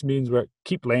makes men's work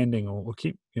keep landing, or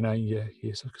keep you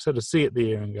sort of see it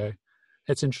there and go,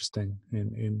 that's interesting,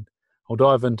 and I'll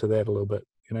dive into that a little bit.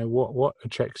 What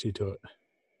attracts you to it?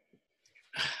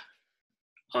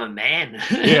 Oh, man.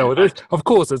 Yeah, well, of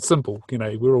course, it's simple.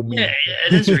 We're all men. Yeah,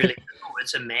 it is really simple.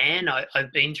 It's a man.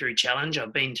 I've been through challenge.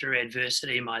 I've been through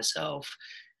adversity myself.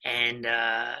 And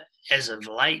as of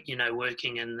late,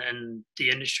 working in the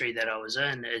industry that I was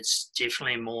in, it's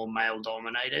definitely more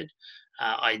male-dominated.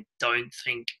 I don't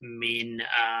think men...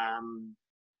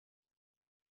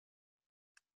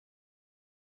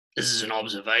 this is an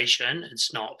observation.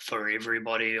 It's not for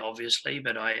everybody, obviously,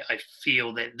 but I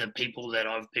feel that the people that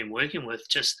I've been working with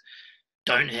just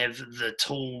don't have the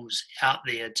tools out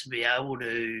there to be able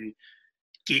to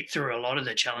get through a lot of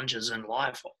the challenges in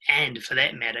life, and for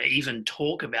that matter, even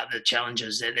talk about the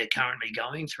challenges that they're currently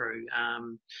going through.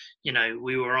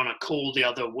 We were on a call the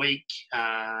other week.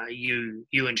 You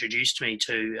introduced me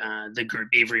to the group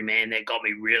Everyman. That got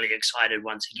me really excited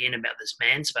once again about this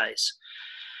man space.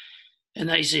 And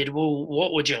they said, well,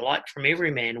 what would you like from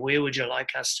Everyman? Where would you like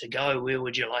us to go? What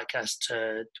would you like us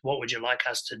to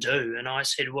do? And I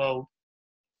said, well,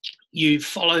 you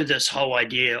follow this whole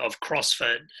idea of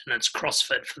CrossFit, and it's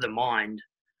CrossFit for the mind.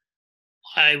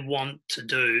 I want to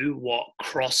do what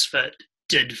CrossFit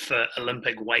did for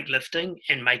Olympic weightlifting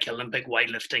and make Olympic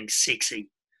weightlifting sexy.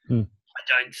 I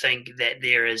don't think that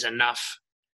there is enough,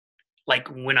 like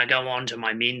when I go on to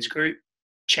my men's group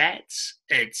chats,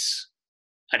 it's,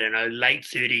 I don't know, late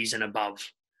 30s and above.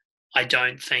 I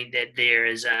don't think that there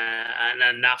is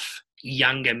enough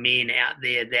younger men out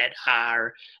there that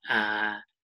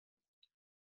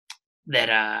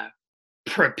are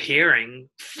preparing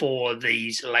for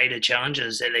these later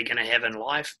challenges that they're going to have in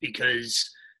life,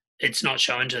 because it's not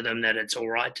shown to them that it's all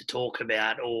right to talk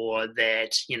about, or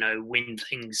that, when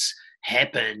things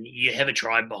happen, you have a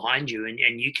tribe behind you,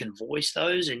 and you can voice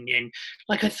those. And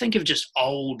like, I think of just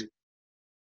old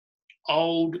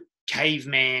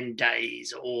caveman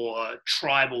days or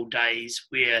tribal days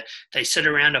where they sit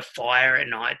around a fire at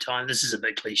night time. This is a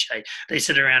bit cliche. They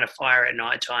sit around a fire at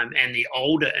night time, and the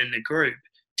older in the group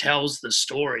tells the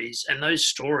stories, and those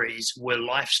stories were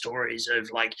life stories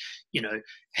of, like,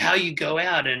 how you go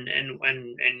out and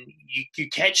you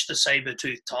catch the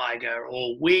saber-toothed tiger,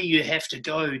 or where you have to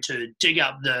go to dig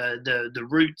up the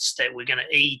roots that we're going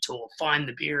to eat, or find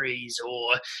the berries,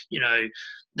 or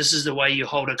this is the way you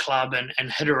hold a club and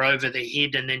hit her over the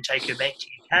head and then take her back to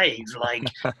your cave.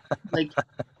 Like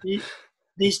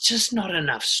there's just not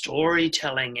enough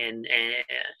storytelling and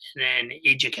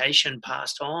education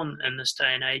passed on in this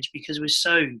day and age, because we're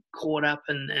so caught up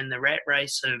in the rat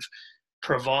race of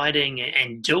providing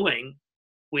and doing,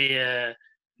 where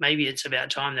maybe it's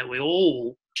about time that we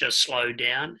all just slow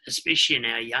down, especially in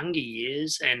our younger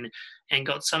years, and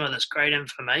got some of this great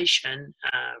information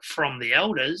from the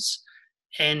elders,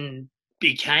 and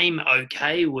became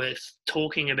okay with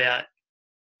talking about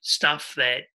stuff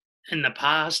that in the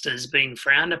past has been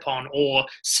frowned upon or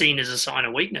seen as a sign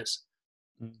of weakness.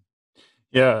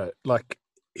 Yeah, like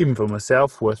even for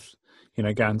myself with,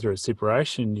 going through a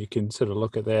separation, you can sort of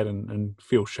look at that and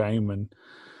feel shame and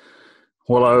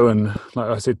wallow. And like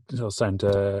I was saying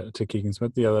to Keegan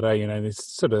Smith the other day, there's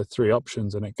sort of three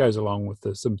options, and it goes along with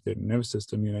the sympathetic nervous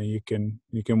system. You can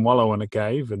wallow in a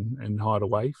cave and hide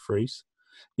away, freeze.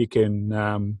 You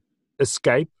can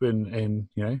escape and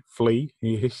flee.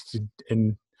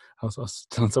 And I was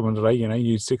telling someone today,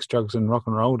 use sex, drugs, and rock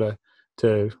and roll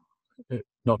to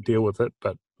not deal with it,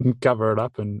 but cover it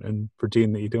up and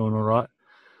pretend that you're doing all right.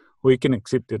 We can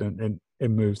accept it and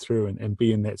move through and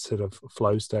be in that sort of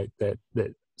flow state, that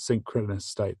synchronous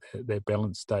state, that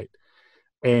balanced state.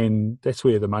 And that's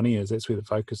where the money is. That's where the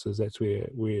focus is. That's where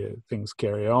things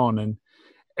carry on.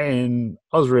 And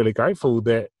I was really grateful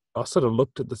that I sort of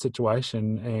looked at the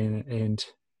situation and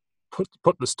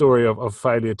put the story of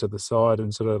failure to the side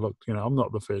and sort of looked, I'm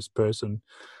not the first person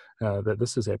that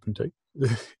this has happened to,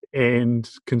 and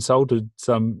consulted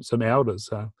some elders.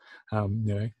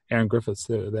 Aaron Griffiths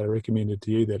that I recommended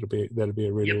to you. That'll be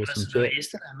a really awesome listened to chat. it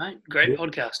yesterday, mate. Great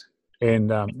podcast. And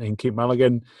Kent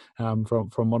Mulligan from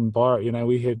Modern Pirate.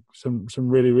 We had some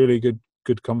really really good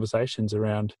conversations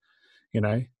around,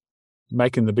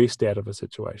 making the best out of a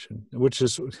situation, which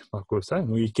is like we were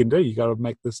saying, you can do. You got to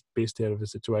make this best out of a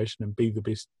situation and be the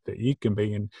best that you can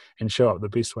be, and show up the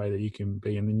best way that you can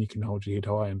be, and then you can hold your head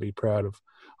high and be proud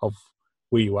of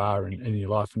where you are in your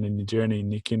life and in your journey,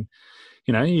 and you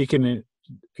can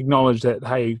acknowledge that,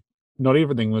 hey, not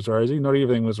everything was rosy, not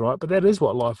everything was right, but that is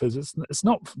what life is. It's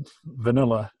not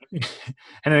vanilla.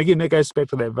 And again, that goes back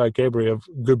to that vocabulary of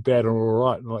good, bad, and all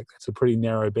right. Like, that's a pretty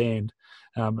narrow band,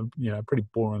 pretty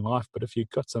boring life. But if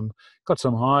you've got some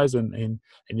highs and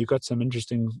you've got some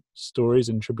interesting stories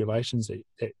and tribulations, and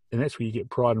that's where you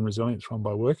get pride and resilience from,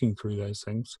 by working through those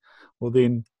things. Well,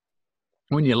 then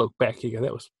when you look back, you go,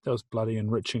 that was bloody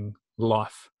enriching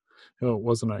life.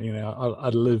 Wasn't it? I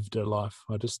lived a life.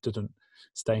 I just didn't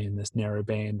stay in this narrow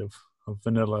band of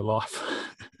vanilla life.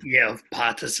 Yeah, of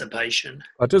participation.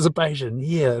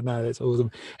 Yeah, no, that's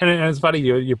awesome. And it's funny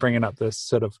you're bringing up this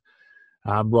sort of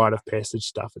rite of passage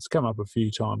stuff. It's come up a few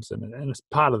times, and it's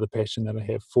part of the passion that I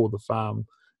have for the farm.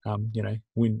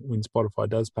 When Spotify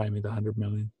does pay me the 100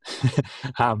 million,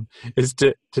 is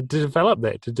to develop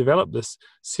this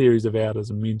series of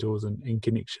elders and mentors and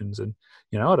connections. And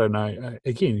I don't know.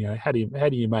 Again, how do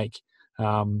you make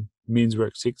men's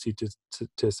work sexy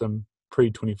to some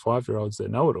pre-25-year-olds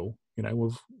that know it all?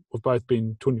 We've both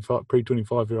been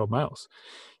pre-25-year-old males.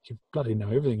 You bloody know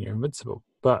everything. You're invincible,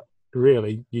 but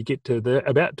really, you get to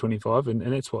about 25, and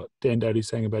that's what Dan Doty's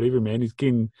saying about every man. He's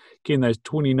getting those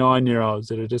 29-year-olds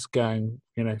that are just going,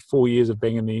 4 years of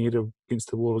banging their head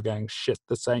against the wall, going, shit,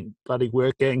 this ain't bloody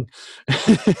working.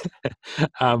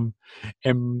 And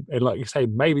like you say,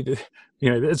 maybe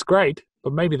it's great,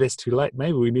 but maybe that's too late.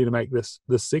 Maybe we need to make this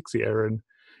sexier and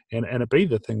it be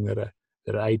the thing that an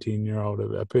 18-year-old,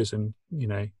 a person,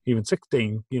 even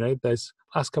 16, those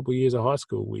last couple of years of high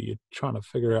school where you're trying to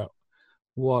figure out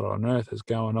what on earth is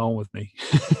going on with me.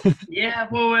 Yeah,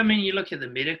 well, I mean, you look at the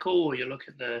medical, or you look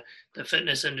at the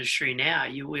fitness industry now.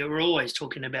 We're always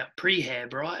talking about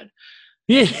prehab, right?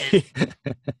 Yeah. And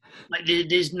like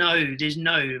there's no men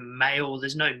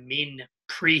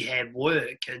prehab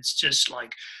work. It's just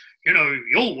like,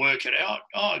 you'll work it out.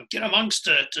 Oh, get amongst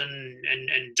it and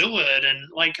do it. And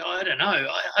like, I don't know.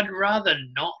 I'd rather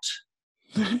not.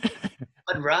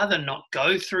 I'd rather not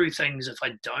go through things if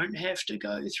I don't have to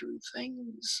go through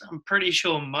things. I'm pretty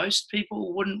sure most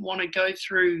people wouldn't want to go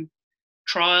through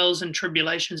trials and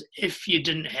tribulations if you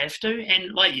didn't have to.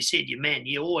 And like you said,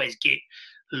 you always get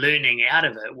learning out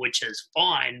of it, which is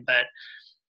fine. But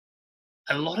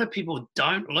a lot of people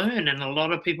don't learn, and a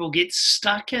lot of people get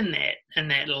stuck in that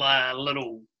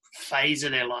little phase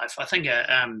of their life. I think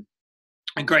a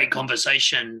great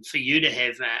conversation for you to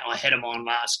have. I had him on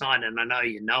last night, and I know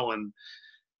you know him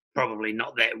probably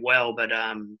not that well, but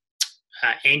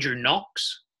Andrew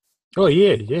Knox. Oh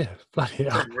yeah, bloody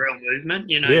hell. Real movement,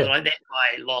 like that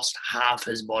guy lost half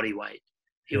his body weight.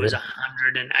 He was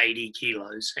 180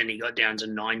 kilos, and he got down to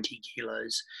 90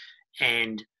 kilos,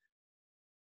 and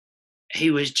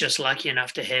he was just lucky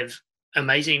enough to have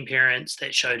amazing parents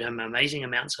that showed him amazing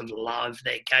amounts of love,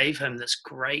 that gave him this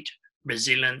great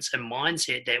resilience and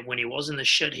mindset that when he was in the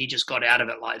shit, he just got out of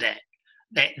it like that.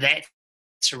 That's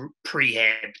a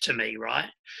prehab to me, right?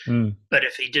 But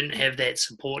if he didn't have that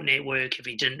support network, if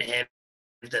he didn't have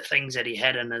the things that he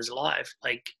had in his life,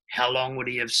 like, how long would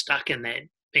he have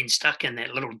been stuck in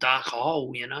that little dark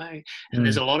hole, And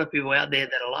there's a lot of people out there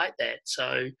that are like that.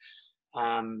 So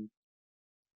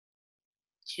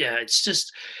it's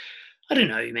just, I don't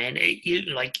know, man.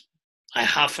 I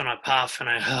huff and I puff and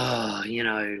it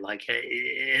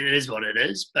is what it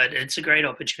is, but it's a great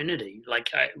opportunity.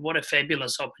 What a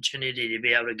fabulous opportunity to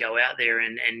be able to go out there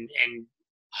and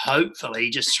hopefully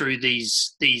just through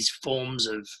these forms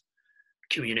of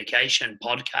communication,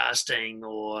 podcasting,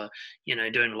 or,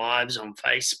 doing lives on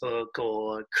Facebook,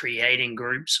 or creating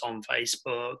groups on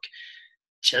Facebook,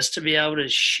 just to be able to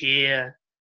share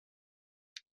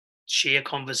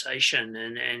conversation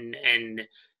and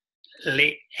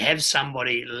have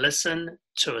somebody listen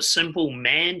to a simple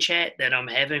man chat that I'm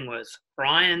having with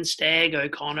Brian Stagg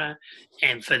O'Connor,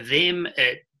 and for them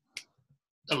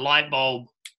the light bulb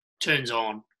turns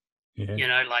on. Yeah. You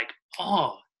know, like,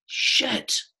 oh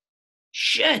shit,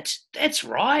 that's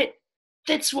right.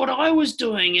 That's what I was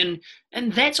doing,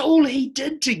 and that's all he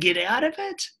did to get out of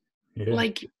it. Yeah.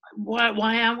 Like,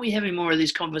 why aren't we having more of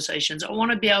these conversations? I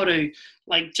want to be able to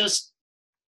like just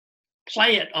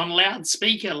play it on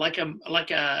loudspeaker like a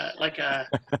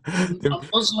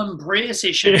Muslim prayer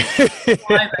session at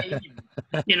 5 a.m.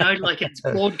 You know, like it's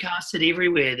broadcasted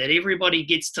everywhere that everybody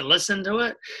gets to listen to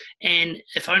it, and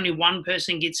if only one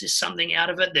person gets something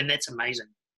out of it, then that's amazing.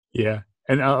 Yeah.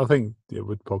 And I think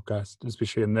with podcasts,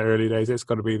 especially in the early days, that's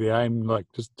got to be the aim. Like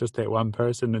just that one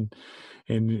person,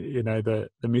 and you know the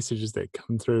messages that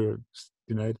come through,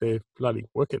 you know, they're bloody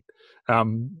wicked.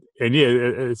 And yeah,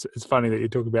 it's funny that you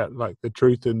talk about like the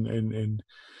truth and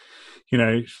you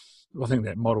know, I think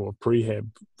that model of prehab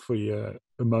for your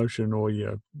emotion or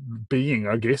your being,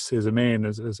 I guess, as a man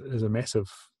is a massive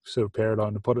sort of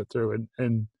paradigm to put it through.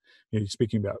 And you know,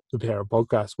 speaking about the power of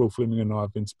podcasts, Will Fleming and I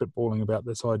have been spitballing about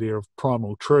this idea of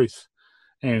primal truth.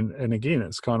 And again,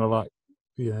 it's kind of like,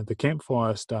 you know, the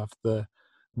campfire stuff, the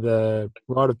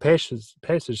rite of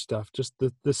passage stuff, just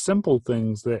the simple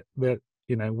things that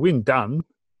you know, when done,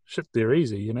 shit, they're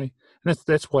easy, you know. And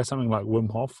that's why something like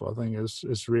Wim Hof, I think,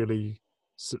 is really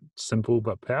simple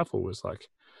but powerful. It's like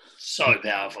so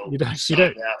powerful. You don't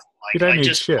Like, I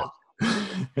need shit.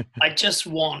 I just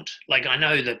want, like, I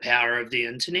know the power of the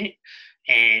internet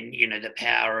and, you know, the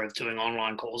power of doing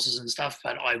online courses and stuff,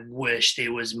 but I wish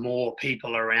there was more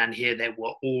people around here that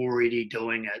were already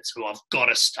doing it. So I've got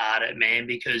to start it, man,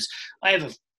 because I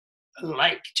have a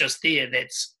lake just there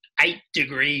that's 8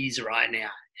 degrees right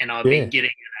now, and I've been getting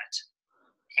in it,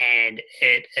 and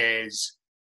it is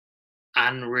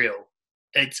unreal.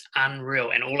 It's unreal.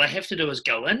 And all I have to do is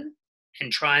go in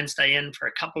and try and stay in for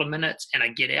a couple of minutes, and I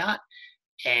get out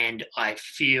and I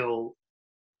feel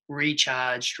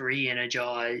recharged,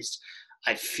 re-energized.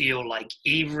 I feel like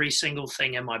every single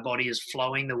thing in my body is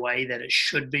flowing the way that it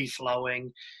should be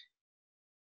flowing.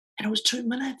 And it was 2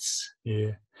 minutes.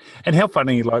 Yeah. And how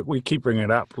funny, like, we keep bringing it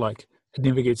up, like, it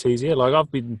never gets easier. Like,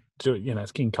 I've been doing, you know,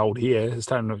 it's getting cold here.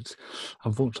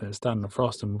 Unfortunately, it's starting to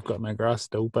frost and we've got no grass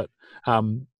still. But,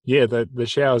 yeah, the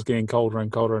shower's getting colder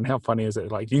and colder. And how funny is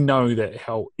it? Like, you know that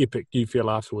how epic you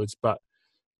feel afterwards, but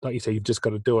like you say, you've just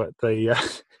got to do it. The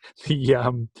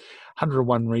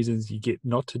 101 reasons you get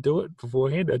not to do it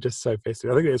beforehand are just so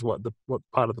fascinating. I think that's what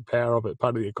part of the power of it,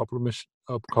 part of the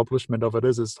accomplishment of it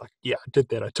is. It's like, yeah, I did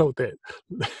that. I told that.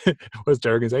 What's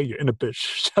Jargon say? You're in a bitch.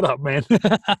 Shut up, man.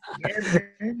 Yeah,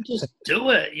 man, just do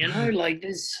it. You know, like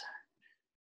this.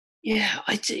 Yeah,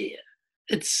 I tell you,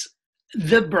 it's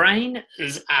the brain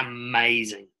is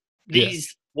amazing.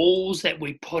 These walls that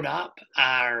we put up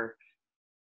are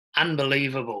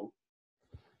unbelievable.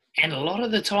 And a lot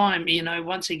of the time, you know,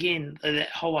 once again, that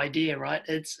whole idea, right?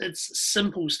 It's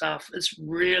simple stuff. It's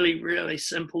really, really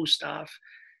simple stuff.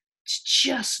 It's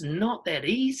just not that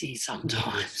easy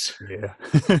sometimes. Yeah.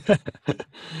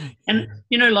 And,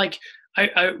 you know, like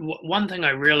one thing I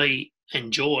really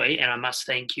enjoy, and I must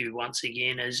thank you once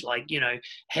again, is like, you know,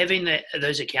 having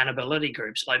those accountability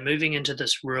groups, like moving into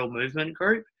this real movement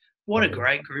group. What a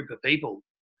great group of people.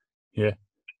 Yeah.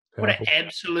 What an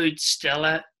absolute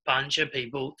stellar bunch of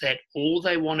people that all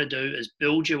they want to do is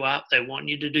build you up. They want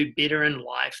you to do better in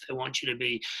life. They want you to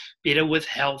be better with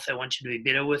health. They want you to be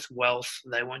better with wealth.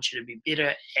 They want you to be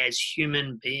better as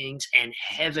human beings. And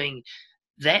having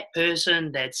that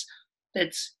person that's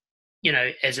you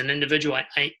know, as an individual,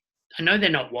 I know they're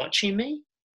not watching me,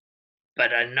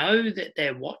 but I know that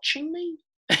they're watching me.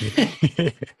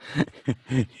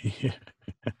 Yeah.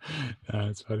 No,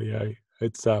 it's funny.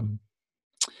 It's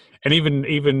and even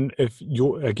if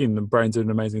the brain's an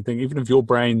amazing thing. Even if your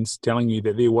brain's telling you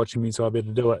that they're watching me, so I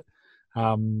better do it,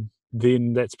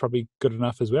 then that's probably good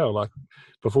enough as well. Like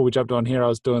before we jumped on here, I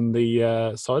was doing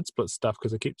the side split stuff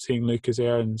because I keep seeing Lucas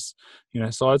Aaron's, you know,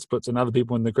 side splits and other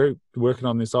people in the group working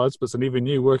on their side splits, and even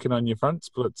you working on your front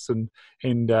splits and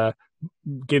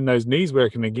getting those knees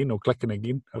working again or clicking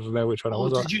again. I don't know which one it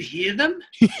was. Did you hear them?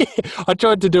 I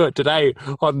tried to do it today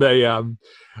on the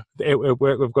at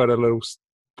work. We've got a little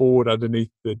board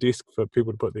underneath the desk for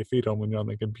people to put their feet on when you're on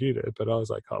the computer, but I was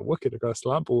like, oh, wicked, I got a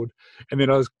slant board, and then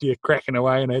I was cracking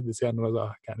away and I had the sound and I was like,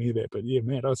 oh, I can't hear that, but yeah,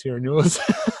 man, I was hearing yours.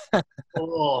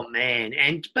 Oh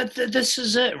man, but this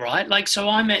is it, right? Like, so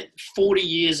I'm at 40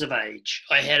 years of age.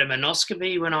 I had a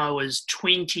meniscopy when I was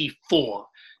 24,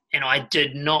 and I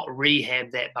did not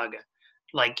rehab that bugger.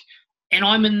 Like, and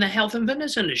I'm in the health and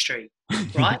fitness industry,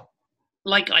 right?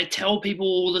 Like, I tell people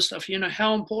all this stuff,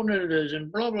 how important it is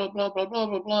and blah, blah, blah, blah, blah,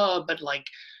 blah, blah. But, like,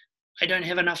 I don't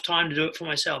have enough time to do it for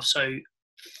myself. So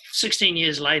 16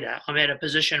 years later, I'm at a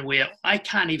position where I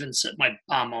can't even sit my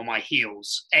bum on my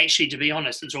heels. Actually, to be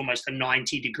honest, it's almost a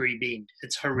 90-degree bend.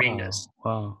 It's horrendous.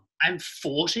 Wow. I'm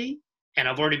 40, and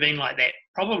I've already been like that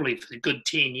probably for a good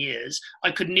 10 years.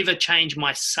 I could never change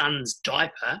my son's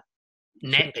diaper,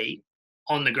 nappy,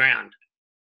 on the ground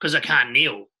because I can't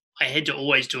kneel. I had to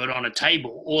always do it on a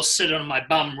table or sit on my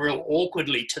bum real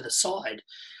awkwardly to the side.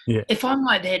 Yeah. If I'm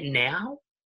like that now,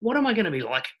 what am I going to be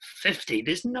like at 50?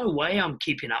 There's no way I'm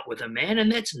keeping up with a man,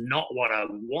 and that's not what I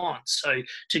want. So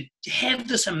to have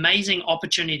this amazing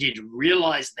opportunity to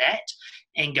realize that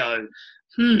and go,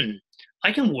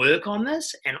 I can work on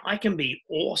this and I can be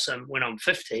awesome when I'm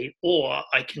 50, or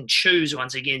I can choose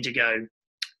once again to go,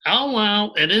 oh,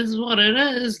 well, it is what it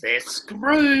is. They're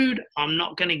screwed. I'm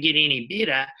not going to get any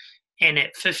better. And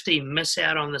at 50, miss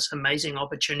out on this amazing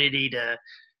opportunity to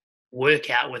work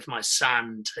out with my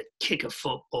son, to kick a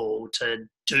football, to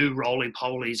do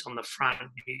roly-polies on the front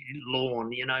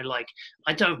lawn. Like,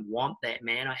 I don't want that,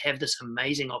 man. I have this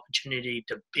amazing opportunity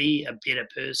to be a better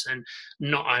person,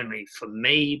 not only for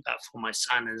me, but for my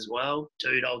son as well.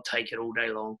 Dude, I'll take it all day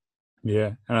long.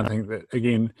 Yeah, and I think that,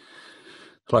 again,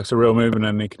 like a real movement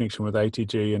and the connection with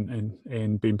ATG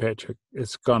and Ben Patrick,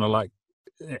 it's kind of like,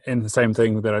 and the same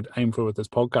thing that I'd aim for with this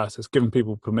podcast is giving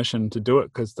people permission to do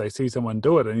it because they see someone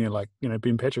do it, and you're like,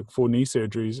 Ben Patrick, 4 knee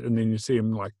surgeries, and then you see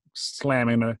him like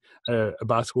slamming a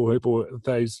basketball hoop, or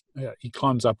those he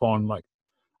climbs up on, like,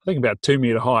 I think about 2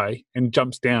 meter high and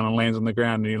jumps down and lands on the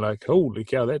ground, and you're like, holy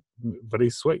cow, but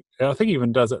he's sweet. And I think he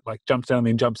even does it, like jumps down and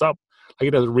then jumps up, like he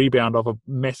does a rebound off a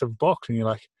massive box, and you're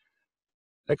like,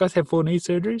 that guy's had 4 knee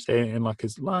surgeries and like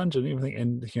his lunge and everything,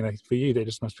 and for you that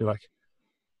just must be like,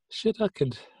 shit, I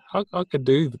could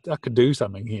do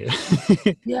something here.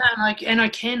 Yeah, and I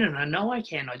can, and I know I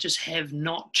can. I just have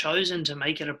not chosen to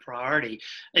make it a priority.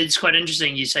 It's quite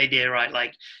interesting you say there, right?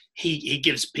 Like, he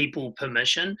gives people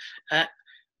permission.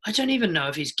 I don't even know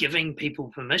if he's giving people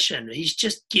permission. He's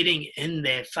just getting in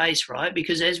their face, right?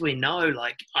 Because as we know,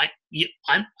 like,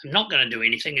 I'm not going to do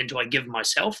anything until I give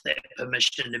myself that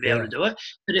permission to be able to do it.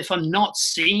 But if I'm not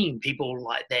seeing people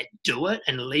like that do it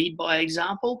and lead by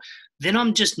example, then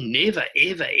I'm just never,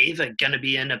 ever, ever going to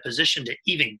be in a position to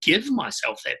even give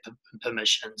myself that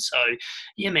permission. So,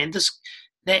 yeah, man,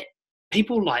 that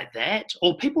people like that,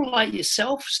 or people like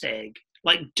yourself, Stag,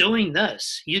 like doing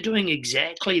this, you're doing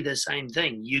exactly the same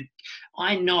thing.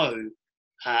 I know,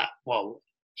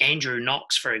 Andrew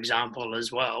Knox, for example,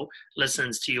 as well,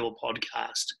 listens to your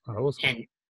podcast. Oh, awesome. And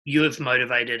you have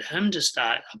motivated him to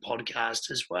start a podcast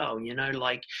as well.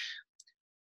 Like,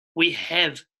 we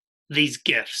have these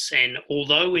gifts, and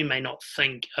although we may not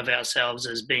think of ourselves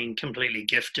as being completely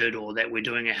gifted or that we're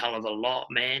doing a hell of a lot,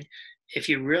 man, if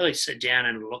you really sit down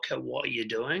and look at what you're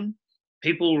doing,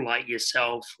 people like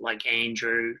yourself, like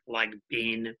Andrew, like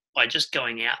Ben, by just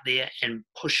going out there and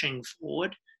pushing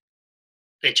forward,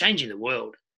 they're changing the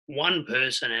world one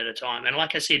person at a time. And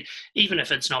like I said, even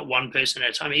if it's not one person at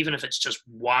a time, even if it's just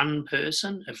one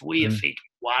person, if we affect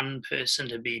one person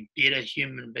to be better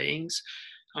human beings,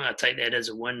 I'm going to take that as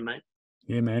a win, mate.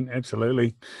 Yeah, man,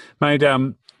 absolutely. Mate,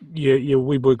 your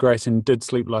wee boy Grayson did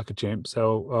sleep like a champ,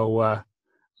 so I'll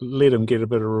let him get a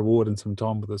bit of reward and some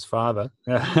time with his father.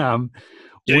 Dude,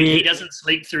 he doesn't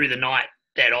sleep through the night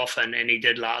that often, and he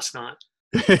did last night.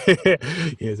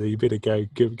 Yeah, so you better go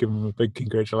give him a big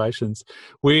congratulations.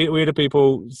 Where do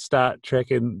people start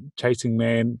tracking Chasing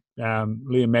Man, Liam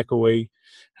McElwee?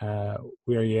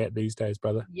 Where are you at these days,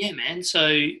 brother? Yeah, man.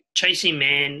 So Chasing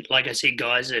Man, like I said,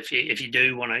 guys, if you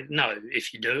do want to know,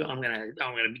 if you do, I'm gonna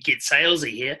get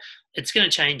salesy here. It's gonna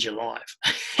change your life.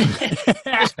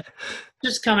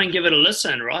 just come and give it a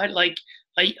listen, right? Like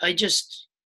I just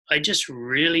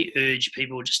really urge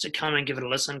people just to come and give it a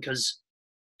listen, because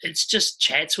it's just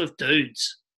chats with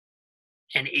dudes,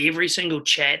 and every single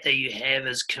chat that you have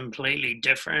is completely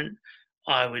different.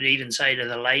 I would even say to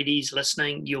the ladies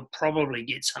listening, you'll probably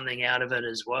get something out of it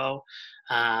as well.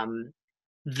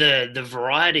 The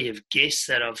variety of guests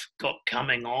that I've got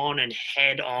coming on and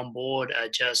had on board are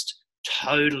just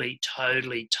totally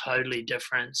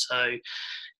different. So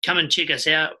come and check us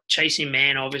out. Chasing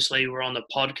Man, obviously, we're on the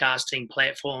podcasting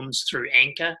platforms through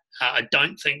Anchor. I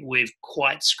don't think we've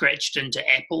quite scratched into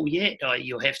Apple yet.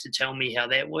 You'll have to tell me how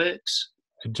that works.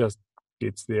 It just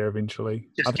gets there eventually.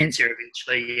 Gets there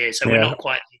eventually, yeah. We're not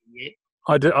quite there yet.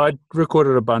 I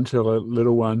recorded a bunch of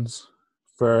little ones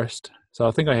first, So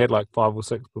I think I had like 5 or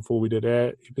 6 before we did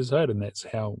our episode, and that's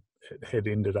how it had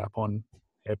ended up on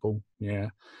Apple. Yeah.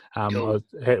 Cool.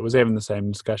 I was having the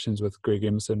same discussions with Greg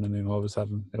Emerson, and then all of a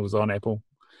sudden it was on Apple.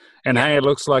 And Yeah. hey, it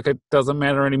looks like it doesn't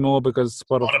matter anymore because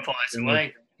Spotify's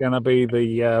away. going to be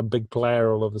the big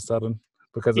player all of a sudden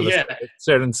because of Yeah. a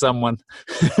certain someone.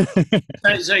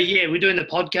 So yeah, we're doing the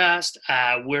podcast.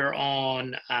 We're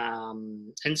on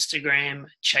Instagram,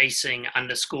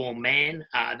 chasing_man.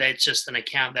 That's just an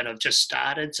account that I've just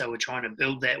started, so we're trying to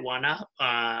build that one up.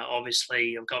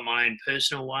 Obviously, I've got my own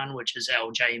personal one, which is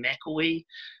LJ McElwee,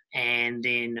 and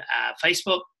then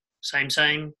Facebook, same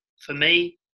for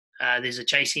me. There's a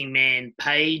Chasing Man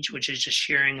page, which is just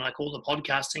sharing like all the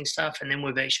podcasting stuff, and then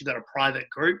we've actually got a private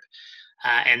group,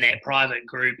 and that private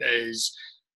group is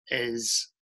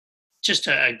just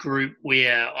a group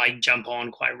where I jump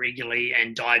on quite regularly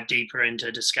and dive deeper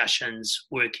into discussions,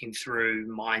 working through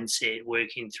mindset,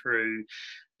 working through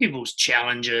people's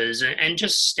challenges and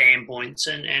just standpoints.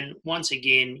 And once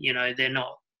again,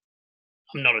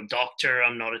 I'm not a doctor.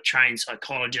 I'm not a trained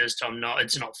psychologist.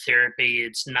 It's not therapy.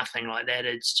 It's nothing like that.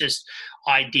 It's just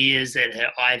ideas that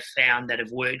I've found that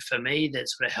have worked for me that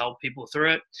sort of help people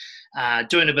through it.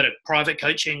 Doing a bit of private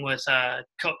coaching with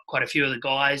quite a few of the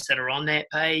guys that are on that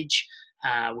page,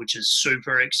 which is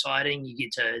super exciting. You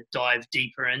get to dive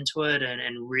deeper into it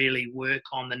and really work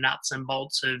on the nuts and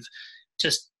bolts of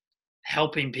just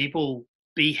helping people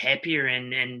be happier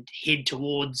and head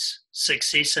towards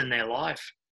success in their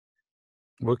life.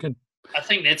 Working. I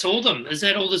think that's all of them. Is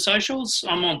that all the socials?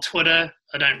 I'm on Twitter.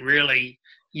 I don't really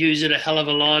use it a hell of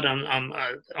a lot. I'm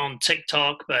on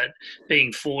TikTok, but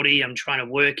being 40, I'm trying to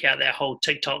work out that whole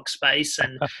TikTok space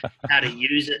and how to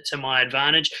use it to my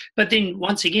advantage. But then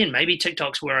once again, maybe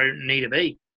TikTok's where I need to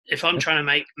be. If I'm trying to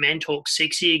make Man Talk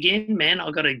sexy again, man,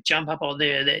 I've got to jump up on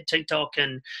there, that TikTok,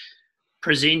 and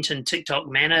present in TikTok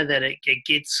manner that it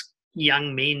gets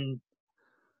young men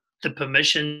the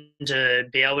permission to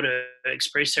be able to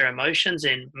express their emotions,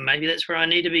 and maybe that's where I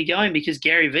need to be going because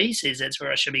Gary Vee says that's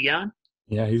where I should be going.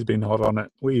 Yeah, he's been hot on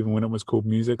it. Even when it was called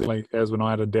music, like as when I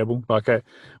had a dabble.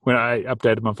 When I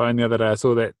updated my phone the other day, I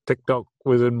saw that TikTok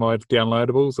was in my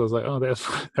downloadables. I was like, oh,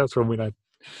 that's from when I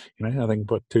think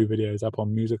put 2 videos up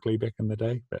on Musical.ly back in the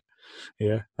day. But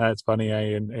yeah, that's funny.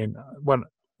 And one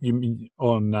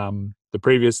on the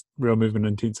previous Real Movement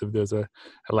Intensive, there's a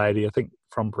lady, I think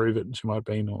from Prove It, and she might have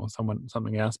been, or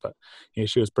something else, but yeah,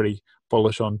 she was pretty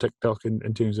bullish on TikTok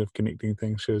in terms of connecting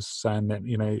things. She was saying that,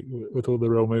 with all the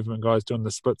Real Movement guys doing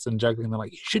the splits and juggling, they're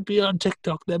like, you should be on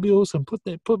TikTok, that'd be awesome, put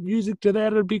music to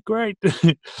that, it'd be great.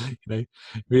 Very,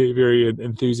 very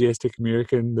enthusiastic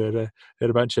American that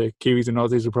a bunch of Kiwis and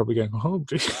Aussies are probably going, oh,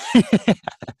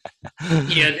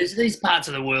 yeah, these parts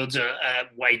of the world are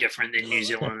way different than New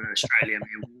Zealand and Australia.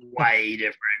 I mean, way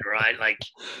different, right? Like,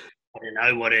 I don't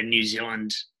know what a New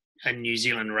Zealand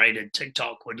rated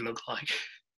TikTok would look like.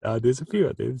 There's a few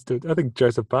out there. I think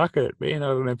Joseph Parker, man, I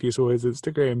don't know if you saw his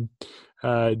Instagram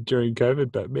during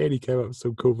COVID, but man, he came up with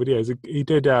some cool videos. He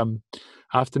did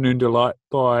Afternoon Delight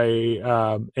by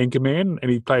Anchorman,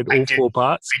 and he played all 4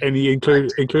 parts, and he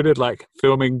included like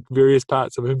filming various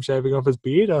parts of him shaving off his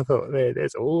beard. I thought, man,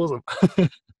 that's awesome.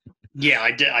 Yeah,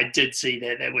 I did see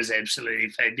that. That was absolutely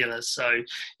fabulous. So,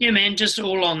 yeah, man, just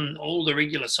all on all the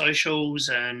regular socials.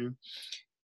 And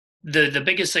the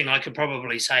biggest thing I could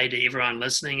probably say to everyone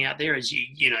listening out there is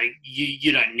you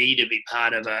don't need to be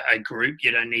part of a group.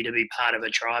 You don't need to be part of a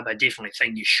tribe. I definitely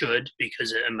think you should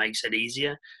because it makes it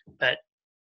easier. But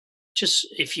just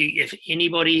if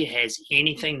anybody has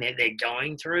anything that they're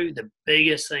going through, the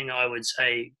biggest thing I would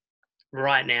say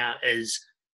right now is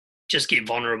just get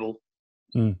vulnerable.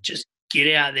 Just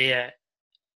get out there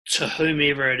to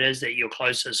whomever it is that you're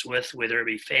closest with, whether it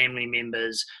be family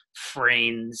members,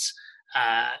 friends,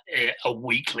 a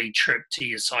weekly trip to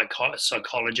your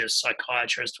psychologist,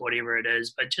 psychiatrist, whatever it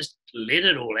is, but just let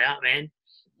it all out,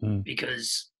 man,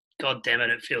 because God damn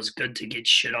it feels good to get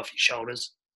shit off your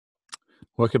shoulders.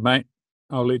 Wicked, mate.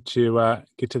 I'll let you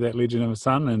get to that Legend of a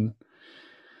Son and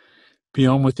be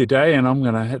on with your day, and I'm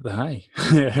going to hit the hay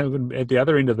at the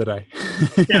other end of the day.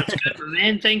 Sounds good,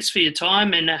 man. Thanks for your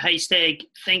time. And hey, Stag,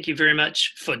 thank you very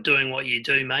much for doing what you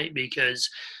do, mate, because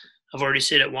I've already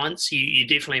said it once, you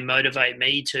definitely motivate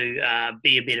me to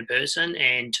be a better person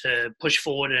and to push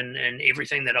forward in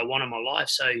everything that I want in my life.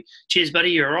 So cheers,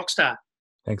 buddy. You're a rock star.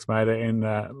 Thanks, mate. And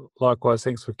likewise,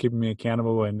 thanks for keeping me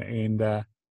accountable and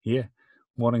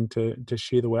wanting to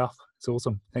share the wealth. It's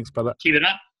awesome. Thanks, brother. Keep it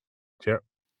up. Sure.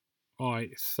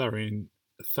 I thoroughly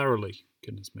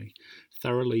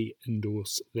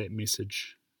endorse that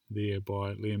message there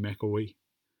by Liam McElwee.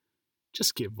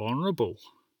 Just get vulnerable.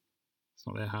 It's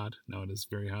not that hard. No, it is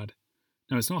very hard.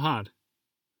 No, it's not hard.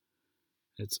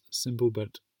 It's simple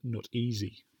but not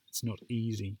easy. It's not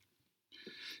easy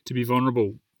to be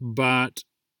vulnerable, but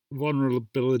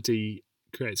vulnerability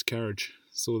creates courage.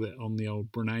 Saw that on the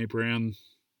old Brene Brown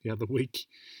the other week.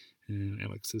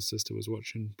 Alex's sister was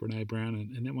watching Brene Brown,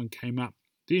 and that one came up.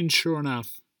 Then, sure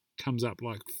enough, comes up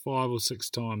like 5 or 6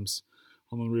 times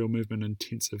on the Real Movement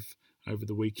Intensive over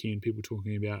the weekend. People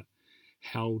talking about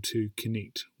how to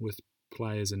connect with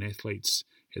players and athletes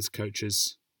as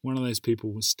coaches. One of those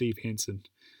people was Steve Hansen.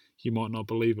 You might not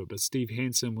believe it, but Steve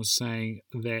Hansen was saying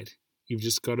that you've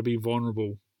just got to be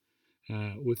vulnerable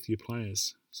with your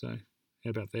players. So,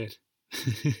 how about that?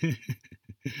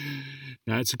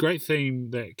 Now, it's a great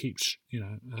theme that keeps,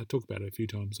 I talk about it a few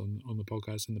times on the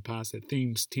podcast in the past, that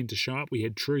themes tend to show up. We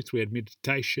had truth, we had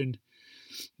meditation.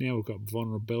 Now we've got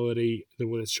vulnerability.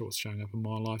 That's what's showing up in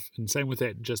my life. And same with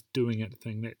that just doing it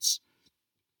thing. That's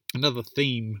another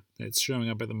theme that's showing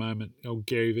up at the moment. Old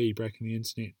Gary Vee breaking the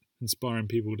internet, inspiring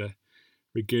people to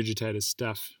regurgitate his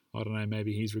stuff. I don't know,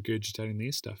 maybe he's regurgitating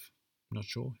their stuff. I'm not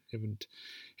sure. Haven't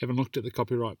looked at the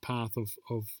copyright path of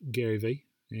Gary Vee,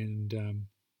 and I'm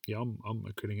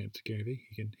accrediting it to Gary Vee.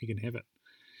 He can have it.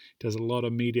 Does a lot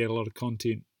of media, a lot of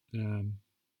content.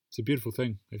 It's a beautiful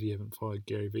thing if you haven't followed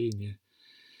Gary Vee and you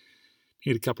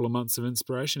need a couple of months of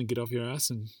inspiration and get off your ass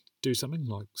and do something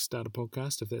like start a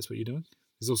podcast if that's what you're doing.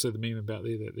 There's also the meme about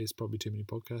there that there's probably too many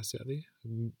podcasts out there,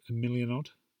 a million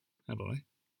odd. I don't know.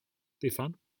 They're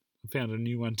fun. I found a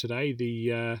new one today.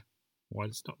 Well,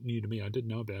 it's not new to me. I did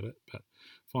know about it, but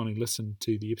finally listened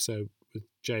to the episode with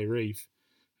Jay Reeve.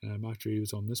 After he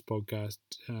was on this podcast,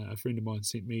 a friend of mine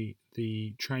sent me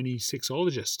the trainee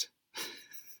sexologist.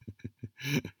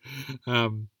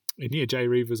 And yeah, Jay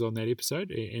Reeve was on that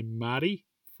episode, and Marty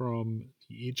from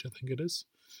The Edge, I think it is.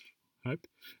 Hope.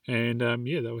 And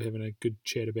they were having a good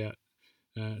chat about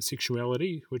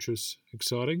sexuality, which was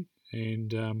exciting.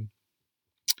 And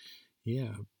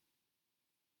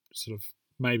sort of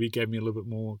maybe gave me a little bit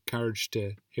more courage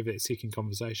to have that second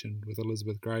conversation with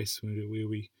Elizabeth Grace, where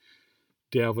we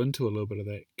delve into a little bit of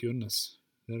that. Goodness,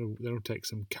 that'll take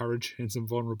some courage and some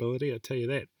vulnerability, I tell you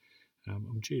that.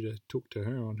 I'm due to talk to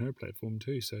her on her platform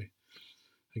too, so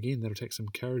again, that'll take some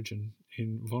courage and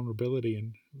vulnerability,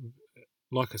 and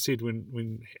like I said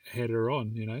when I had her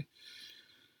on,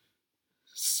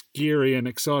 scary and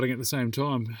exciting at the same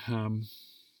time.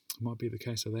 Might be the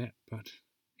case of that, but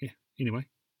yeah, anyway.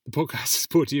 The podcast is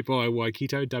brought to you by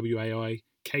Waikato,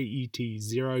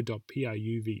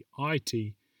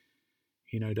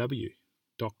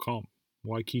 waikito.pruvitnow.com.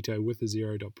 Waikato with a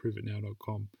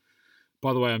 0.pruvitnow.com.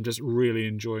 By the way, I'm just really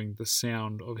enjoying the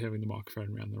sound of having the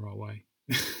microphone around the right way.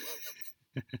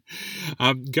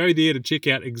 Go there to check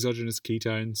out Exogenous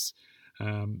Ketones.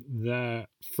 They're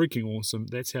freaking awesome.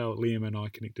 That's how Liam and I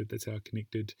connected. That's how I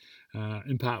connected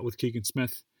in part with Keegan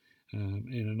Smith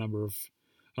and a number of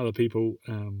other people.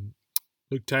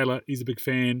 Luke Taylor, he's a big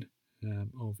fan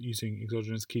of using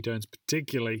exogenous ketones,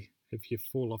 particularly if you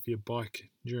fall off your bike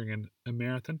during an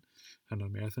Ironman,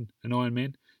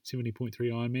 70.3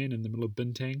 Ironman in the middle of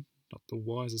Bintang. Not the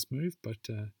wisest move, but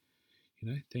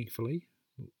thankfully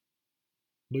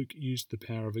Luke used the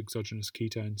power of exogenous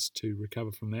ketones to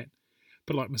recover from that.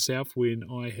 But like myself, when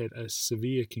I had a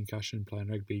severe concussion playing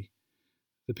rugby,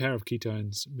 the power of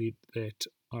ketones meant that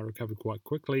I recovered quite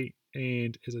quickly.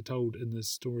 And as I told in this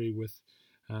story with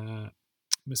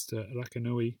Mr.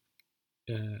 Rakanui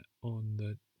on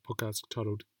the podcast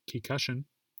titled Concussion,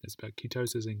 it's about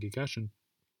ketosis and concussion,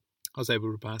 I was able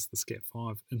to pass the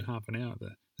SCAT-5 in half an hour.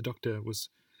 The doctor was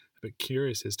a bit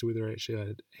curious as to whether I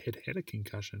actually had a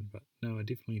concussion, but no, I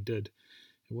definitely did.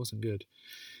 It wasn't good.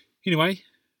 Anyway,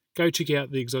 go check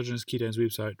out the Exogenous Ketones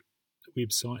website.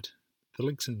 The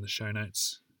link's in the show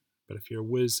notes. But if you're a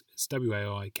whiz, it's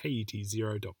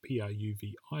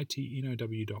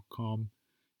waiket0.pruvitnow.com.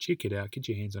 Check it out. Get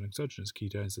your hands on Exogenous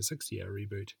Ketones, the 60-hour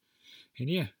reboot. And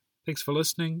yeah, thanks for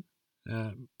listening.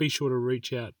 Be sure to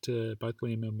reach out to both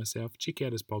Liam and myself. Check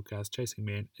out his podcast, Chasing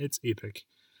Man. It's epic.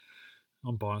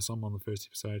 I'm biased. I'm on the first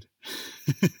episode.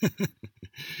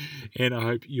 And I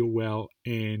hope you're well.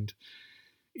 And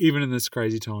even in this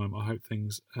crazy time, I hope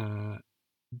things are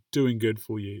doing good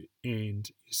for you. And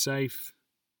you're safe,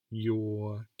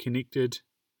 you're connected,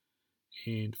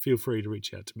 and feel free to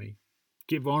reach out to me.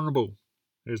 Get vulnerable,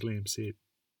 as Liam said.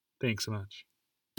 Thanks so much.